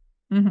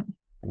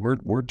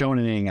 we're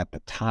donating at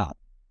the top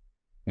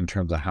in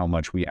terms of how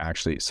much we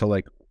actually, so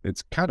like,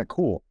 it's kind of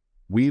cool.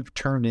 We've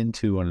turned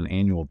into on an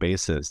annual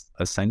basis,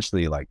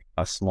 essentially like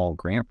a small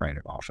grant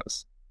writing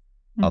office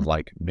of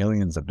like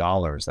millions of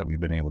dollars that we've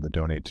been able to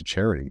donate to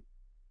charity.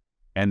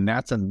 And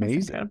that's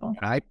amazing. That's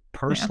I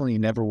personally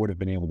never would have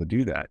been able to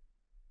do that,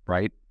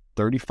 right?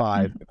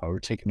 35, if I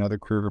were to take another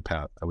career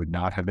path, I would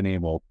not have been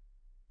able,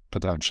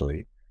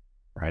 potentially,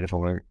 right? If I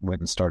went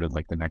and started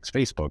like the next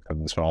Facebook,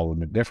 then this would all have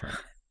been different.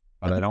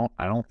 But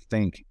I don't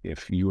think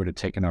if you were to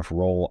take enough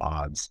roll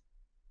odds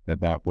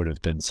that would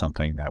have been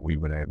something that we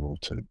would able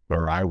to,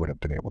 or I would have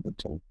been able to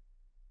do.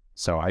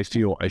 So I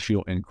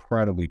feel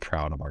incredibly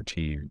proud of our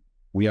team.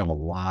 We have a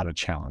lot of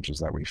challenges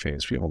that we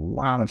face. We have a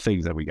lot of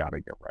things that we got to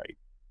get right.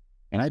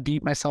 And I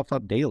beat myself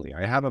up daily.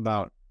 I have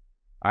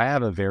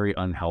a very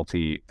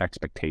unhealthy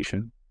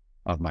expectation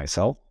of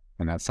myself,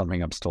 and that's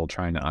something I'm still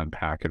trying to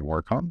unpack and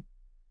work on.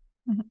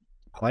 I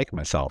like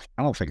myself.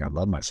 I don't think I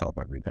love myself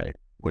every day,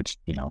 which,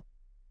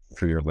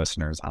 for your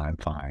listeners, I'm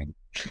fine.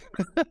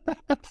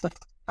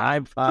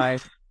 I'm fine.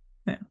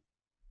 Yeah.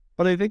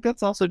 But I think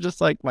that's also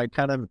just like my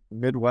kind of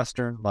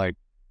Midwestern, like,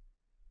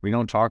 we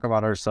don't talk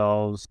about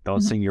ourselves. Don't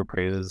sing your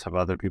praises. Have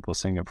other people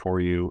sing it for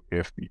you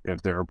if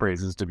there are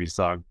praises to be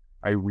sung.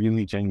 I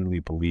really genuinely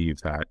believe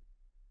that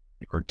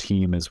your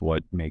team is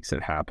what makes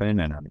it happen,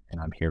 and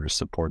I'm here to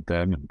support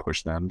them and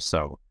push them.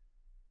 So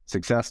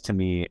success to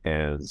me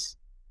is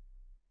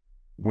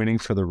winning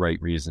for the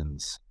right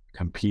reasons,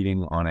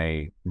 competing on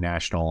a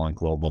national and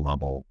global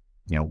level.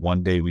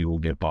 One day we will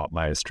get bought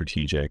by a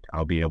strategic.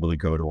 I'll be able to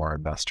go to our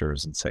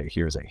investors and say,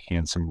 here's a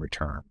handsome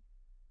return.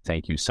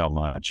 Thank you so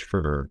much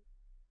for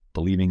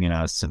believing in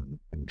us and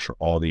for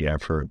all the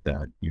effort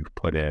that you've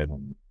put in.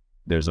 And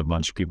there's a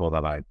bunch of people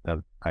that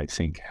I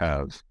think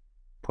have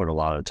put a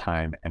lot of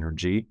time,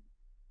 energy,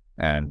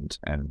 and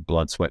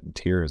blood, sweat, and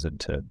tears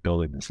into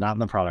building this, not in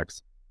the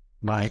products,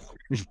 but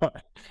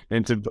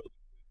into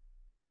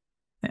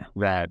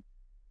that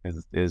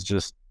is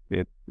just,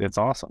 it's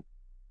awesome.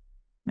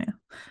 Yeah.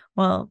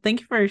 Well, thank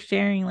you for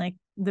sharing like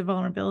the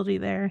vulnerability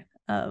there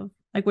of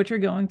like what you're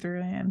going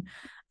through. And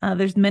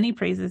there's many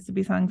praises to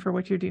be sung for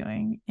what you're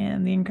doing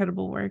and the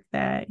incredible work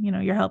that,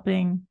 you're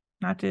helping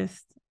not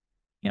just,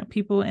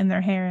 people in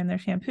their hair and their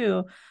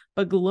shampoo,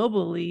 but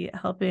globally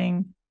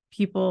helping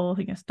people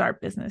start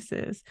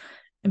businesses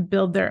and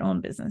build their own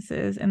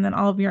businesses. And then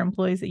all of your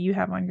employees that you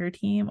have on your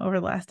team over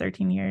the last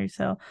 13 years.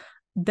 So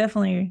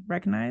definitely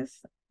recognize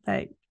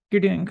that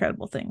you're doing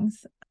incredible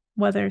things.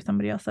 Whether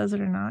somebody else says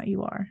it or not,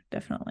 you are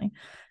definitely.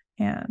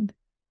 And,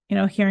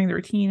 hearing the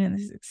routine and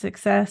the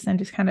success and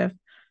just kind of,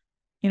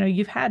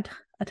 you've had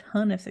a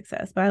ton of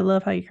success, but I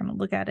love how you kind of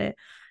look at it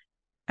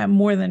at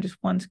more than just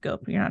one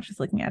scope. You're not just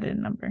looking at it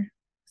in number.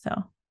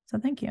 So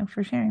thank you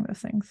for sharing those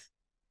things.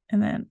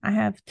 And then I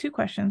have two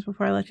questions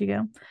before I let you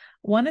go.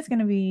 One is going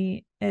to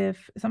be,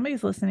 if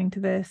somebody's listening to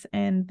this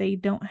and they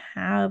don't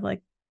have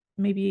like,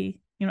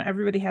 maybe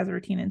everybody has a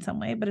routine in some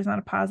way, but it's not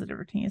a positive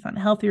routine. It's not a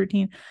healthy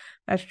routine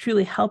that's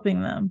truly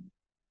helping them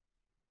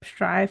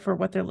strive for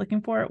what they're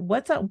looking for.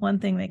 What's that one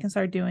thing they can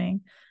start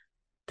doing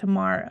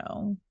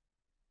tomorrow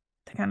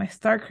to kind of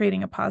start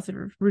creating a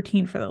positive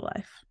routine for their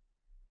life?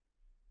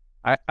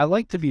 I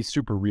like to be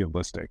super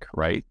realistic,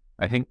 right?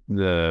 I think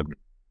the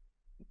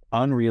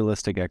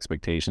unrealistic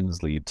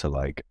expectations lead to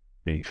like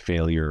a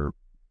failure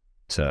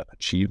to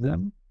achieve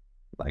them.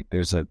 Like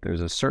there's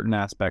a certain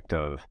aspect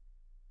of,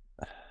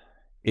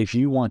 if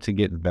you want to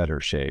get in better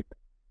shape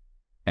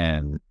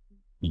and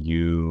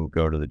you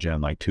go to the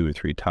gym like 2 or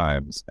 3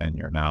 times and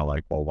you're now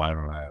like, well, why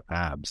don't I have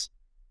abs?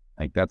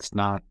 Like that's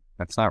not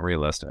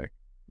realistic.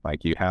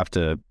 Like you have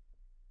to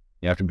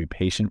be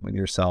patient with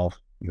yourself.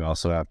 You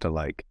also have to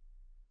like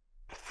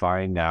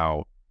find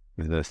out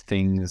the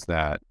things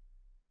that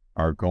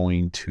are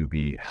going to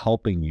be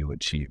helping you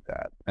achieve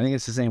that. I think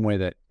it's the same way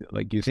that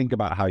like you think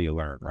about how you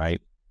learn,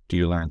 right? Do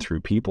you learn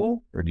through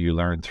people or do you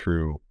learn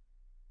through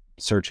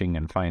searching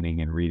and finding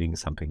and reading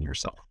something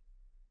yourself,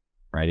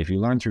 right? If you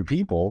learn through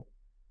people,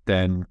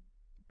 then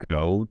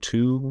go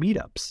to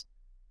meetups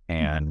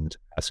and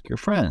ask your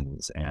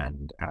friends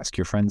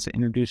to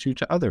introduce you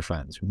to other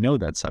friends who know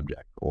that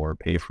subject, or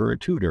pay for a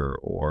tutor,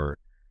 or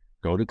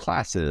go to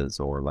classes,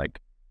 or like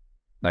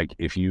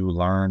if you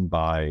learn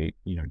by,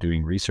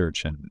 doing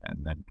research and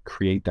then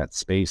create that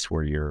space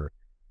where you're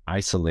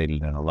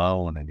isolated and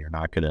alone and you're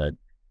not going to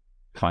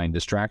find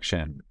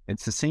distraction.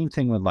 It's the same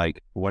thing with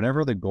like,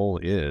 whatever the goal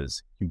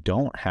is, you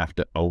don't have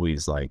to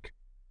always like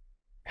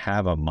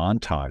have a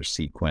montage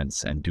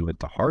sequence and do it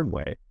the hard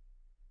way.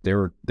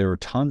 There are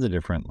tons of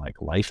different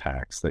like life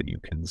hacks that you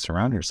can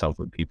surround yourself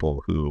with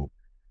people who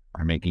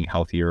are making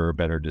healthier,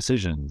 better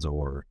decisions,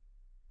 or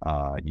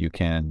you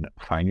can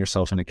find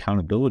yourself an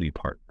accountability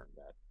partner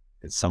that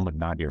is someone,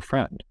 not your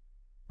friend,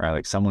 right?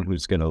 Like someone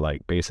who's going to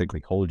like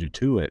basically hold you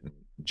to it and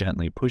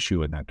gently push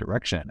you in that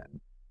direction. And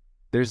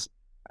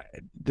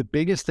the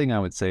biggest thing I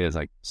would say is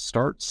like,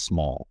 start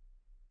small.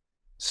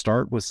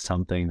 Start with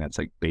something that's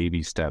like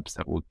baby steps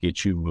that will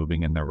get you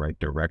moving in the right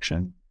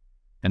direction,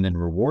 and then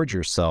reward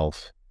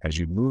yourself as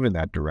you move in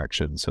that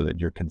direction so that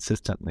you're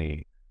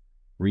consistently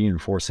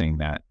reinforcing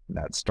that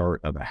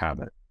start of a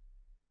habit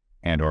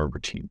and or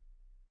routine.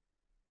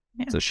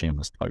 Yeah. It's a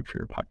shameless plug for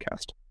your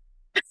podcast.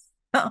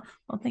 Oh,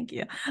 well, thank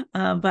you.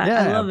 But I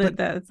Yeah, love it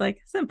that it's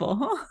like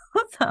simple.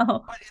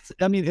 So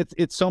but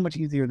it's so much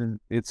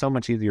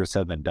easier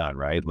said than done,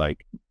 right?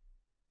 Like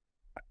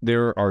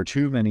there are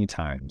too many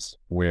times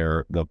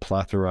where the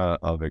plethora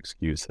of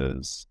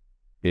excuses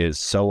is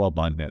so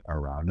abundant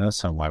around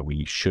us on why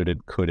we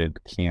shouldn't, couldn't,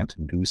 can't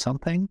do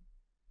something,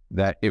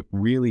 that it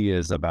really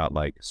is about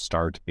like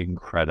start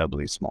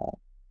incredibly small.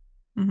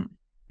 mm-hmm.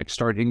 Like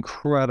start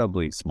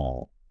incredibly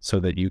small so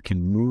that you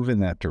can move in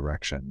that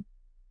direction.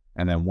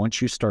 And then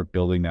once you start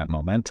building that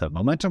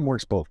momentum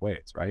works both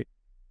ways, right?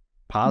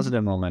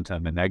 Positive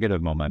momentum and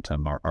negative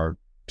momentum are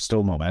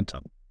still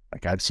momentum.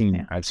 Like I've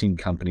seen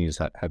companies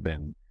that have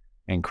been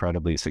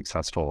incredibly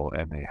successful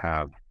and they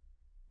have,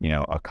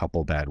 a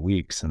couple bad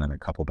weeks, and then a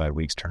couple bad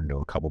weeks turn to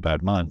a couple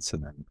bad months.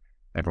 And then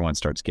everyone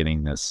starts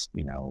getting this,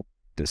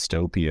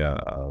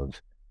 dystopia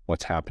of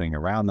what's happening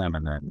around them.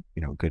 And then,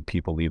 good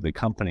people leave the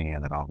company,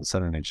 and then all of a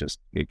sudden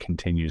it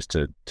continues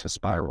to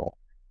spiral.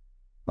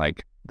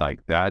 Like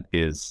that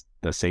is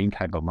the same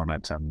type of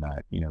momentum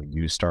that,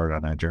 you start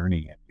on a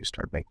journey and you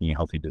start making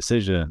healthy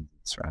decisions,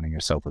 surrounding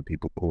yourself with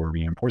people who are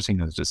reinforcing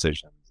those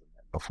decisions.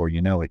 And before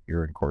you know it,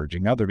 you're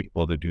encouraging other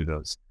people to do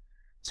those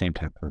same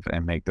type of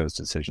and make those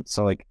decisions.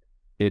 So like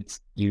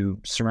you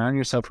surround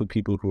yourself with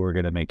people who are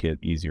going to make it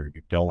easier.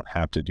 You don't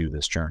have to do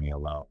this journey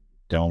alone.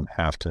 You don't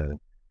have to,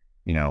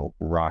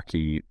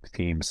 rocky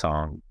theme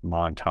song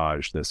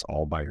montage this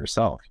all by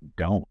yourself. You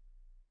don't.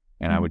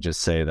 And I would just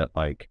say that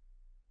like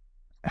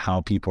how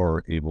people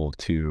are able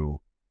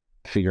to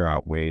figure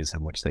out ways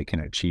in which they can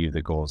achieve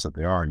the goals that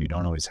they are, you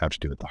don't always have to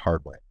do it the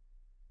hard way.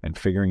 And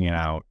figuring it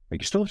out, like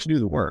you still have to do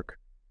the work.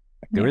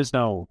 Like there is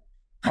no,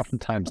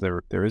 oftentimes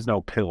there is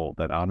no pill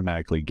that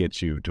automatically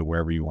gets you to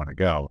wherever you want to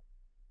go.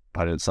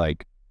 But it's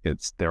like,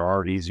 there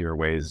are easier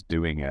ways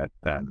doing it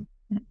than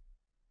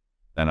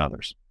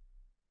others.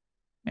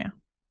 Yeah.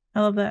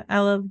 I love that.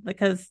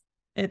 Because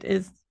it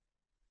is,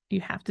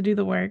 you have to do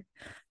the work,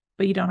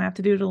 but you don't have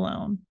to do it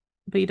alone,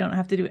 but you don't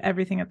have to do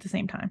everything at the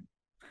same time.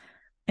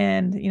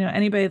 And,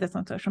 anybody that's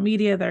on social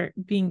media, they're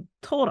being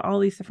told all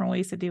these different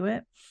ways to do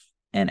it.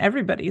 And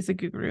everybody's a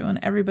guru and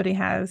everybody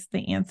has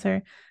the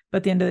answer. But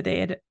at the end of the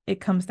day,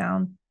 it comes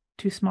down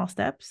to small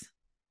steps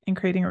and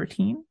creating a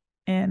routine.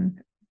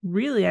 And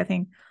really, I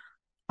think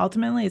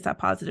ultimately it's that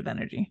positive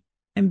energy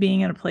and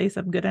being in a place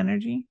of good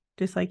energy,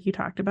 just like you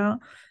talked about,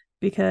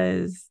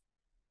 because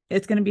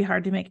it's going to be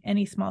hard to make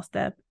any small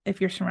step if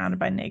you're surrounded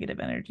by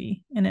negative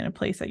energy and in a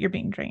place that you're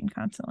being drained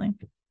constantly.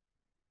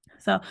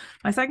 So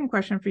my second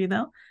question for you,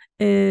 though,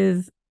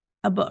 is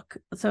a book.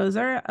 So is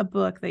there a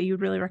book that you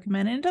would really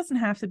recommend? And it doesn't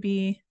have to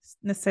be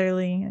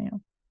necessarily,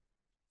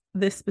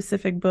 this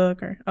specific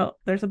book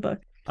there's a book.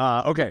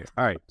 Okay.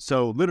 All right.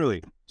 So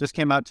literally just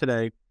came out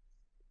today.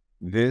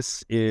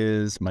 This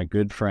is my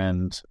good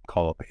friend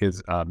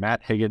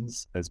Matt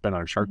Higgins has been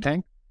on Shark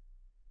Tank.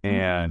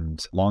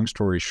 And long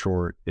story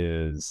short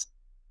is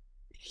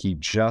he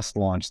just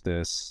launched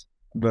this.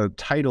 The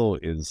title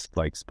is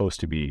like supposed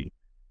to be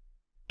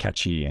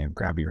catchy and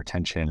grab your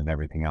attention and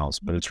everything else.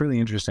 But it's really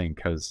interesting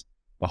because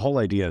the whole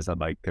idea is that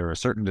like there are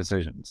certain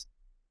decisions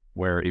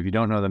where if you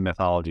don't know the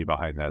mythology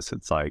behind this,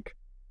 it's like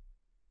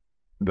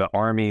the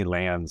army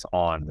lands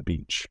on the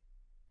beach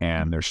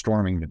and they're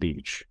storming the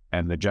beach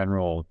and the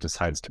general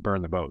decides to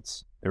burn the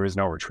boats. There is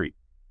no retreat,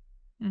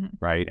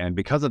 right? And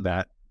because of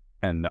that,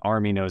 and the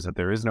army knows that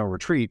there is no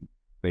retreat,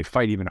 they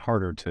fight even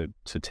harder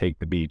to take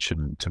the beach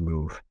and to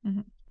move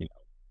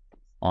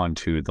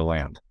onto the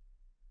land.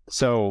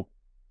 So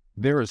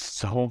there are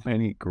so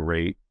many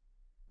great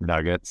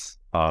nuggets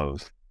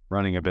of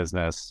running a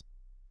business,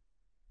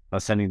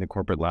 ascending the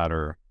corporate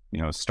ladder,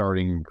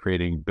 starting,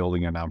 creating,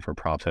 building a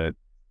non-for-profit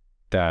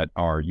that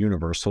are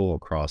universal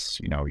across,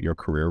 your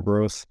career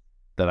growth,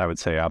 that I would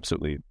say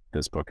absolutely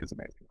this book is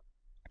amazing.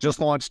 Just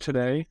launched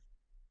today.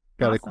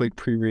 Got a quick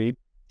pre-read.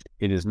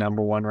 It is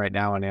number one right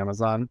now on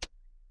Amazon.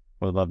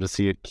 Would love to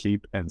see it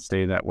keep and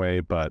stay that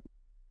way, but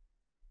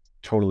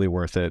totally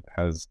worth it.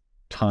 Has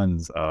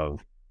tons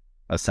of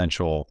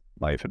essential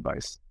life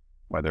advice,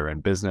 whether in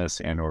business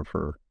and or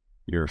for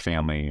your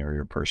family or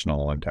your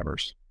personal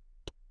endeavors.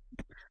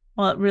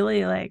 Well, it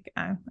really,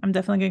 I'm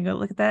definitely going to go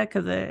look at that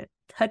because it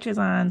touches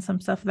on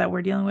some stuff that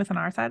we're dealing with on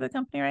our side of the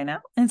company right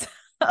now. And so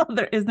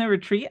there is no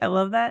retreat. I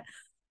love that.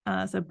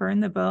 So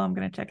Burn the Bow. I'm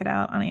going to check it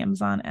out on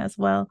Amazon as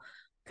well,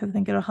 because I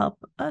think it'll help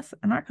us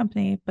and our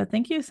company. But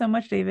thank you so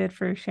much, David,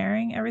 for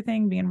sharing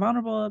everything, being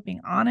vulnerable,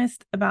 being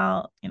honest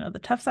about, the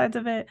tough sides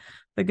of it,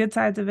 the good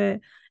sides of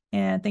it.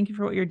 And thank you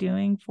for what you're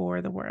doing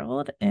for the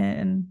world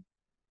and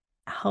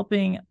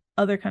helping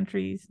other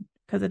countries,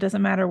 because it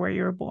doesn't matter where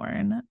you were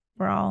born.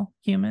 We're all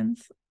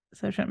humans,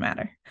 so it shouldn't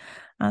matter.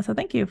 So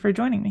thank you for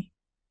joining me.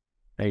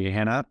 Hey,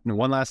 Hannah. And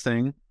one last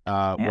thing,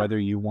 whether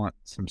you want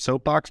some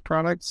soapbox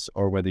products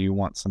or whether you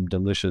want some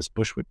delicious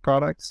Bushwick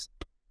products,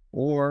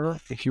 or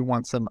if you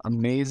want some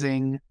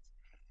amazing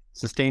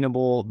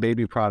sustainable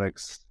baby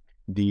products.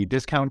 The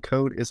discount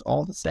code is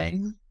all the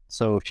same.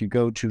 So if you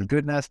go to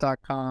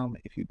goodness.com,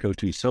 if you go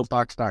to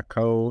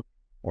soapbox.co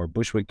or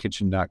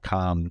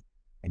bushwickkitchen.com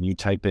and you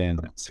type in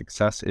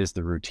success is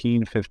the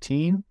routine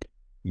 15,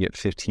 you get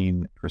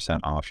 15%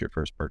 off your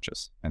first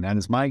purchase. And that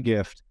is my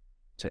gift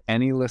to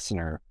any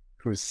listener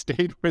who has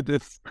stayed with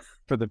us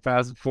for the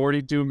past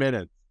 42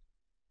 minutes.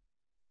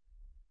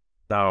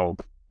 So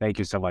thank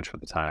you so much for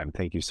the time.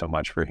 Thank you so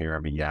much for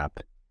hearing me yap.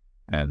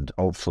 And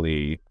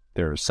hopefully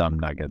there are some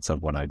nuggets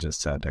of what I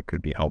just said that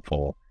could be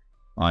helpful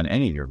on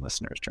any of your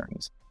listeners'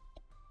 journeys.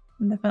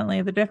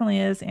 Definitely. There definitely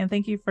is. And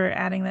thank you for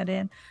adding that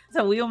in.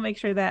 So we will make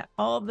sure that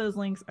all of those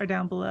links are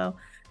down below.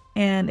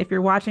 And if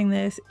you're watching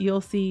this,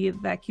 you'll see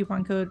that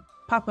coupon code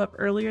pop up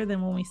earlier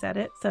than when we said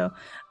it. So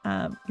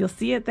you'll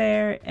see it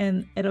there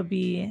and it'll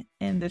be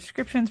in the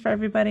descriptions for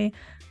everybody.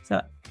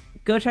 So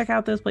go check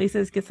out those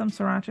places, get some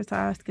sriracha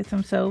sauce, get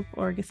some soap,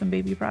 or get some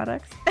baby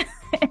products.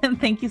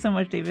 And thank you so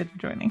much, David, for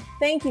joining.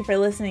 Thank you for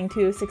listening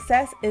to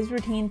Success is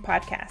Routine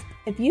podcast.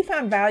 If you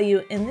found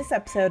value in this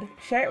episode,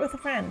 share it with a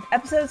friend.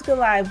 Episodes go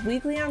live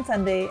weekly on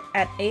Sunday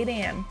at 8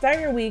 a.m. Start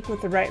your week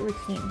with the right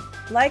routine.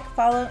 Like,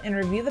 follow, and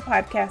review the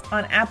podcast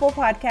on Apple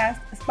Podcasts,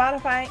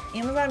 Spotify,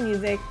 Amazon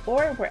Music,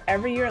 or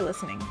wherever you're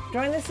listening.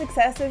 Join the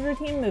Success is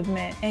Routine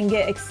movement and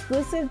get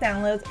exclusive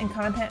downloads and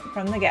content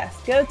from the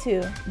guests. Go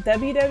to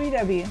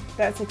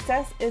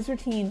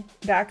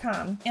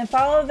www.successisroutine.com and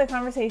follow the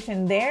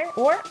conversation there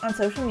or on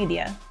social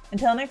media.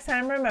 Until next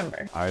time,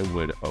 remember. I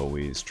would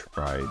always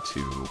try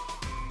to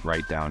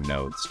write down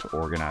notes to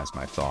organize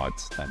my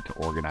thoughts, then to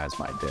organize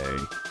my day,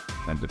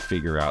 then to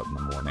figure out in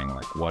the morning,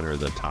 like, what are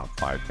the top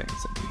 5 things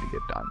that need to get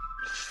done.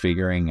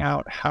 Figuring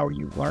out how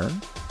you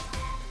learn,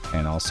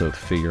 and also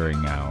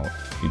figuring out,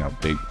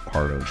 big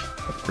part of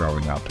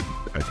growing up and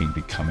I think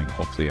becoming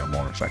hopefully a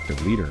more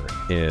effective leader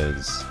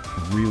is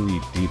really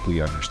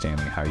deeply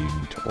understanding how you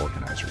need to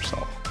organize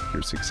yourself.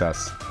 Your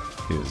success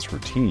is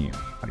routine.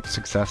 Like,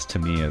 success to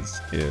me is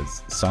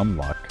some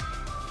luck,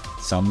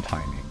 some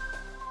timing,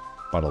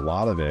 but a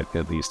lot of it,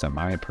 at least in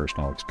my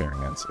personal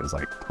experience, is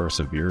like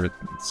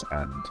perseverance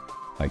and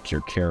like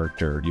your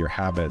character, your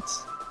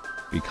habits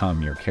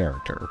become your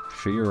character.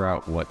 Figure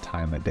out what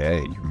time of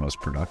day you're most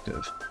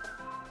productive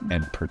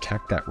and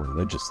protect that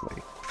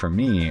religiously. For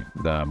me,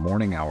 the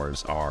morning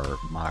hours are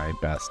my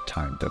best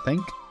time to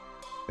think.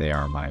 They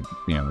are my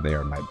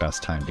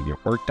best time to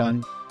get work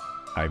done.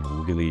 I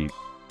really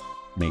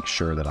make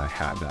sure that I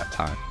have that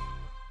time.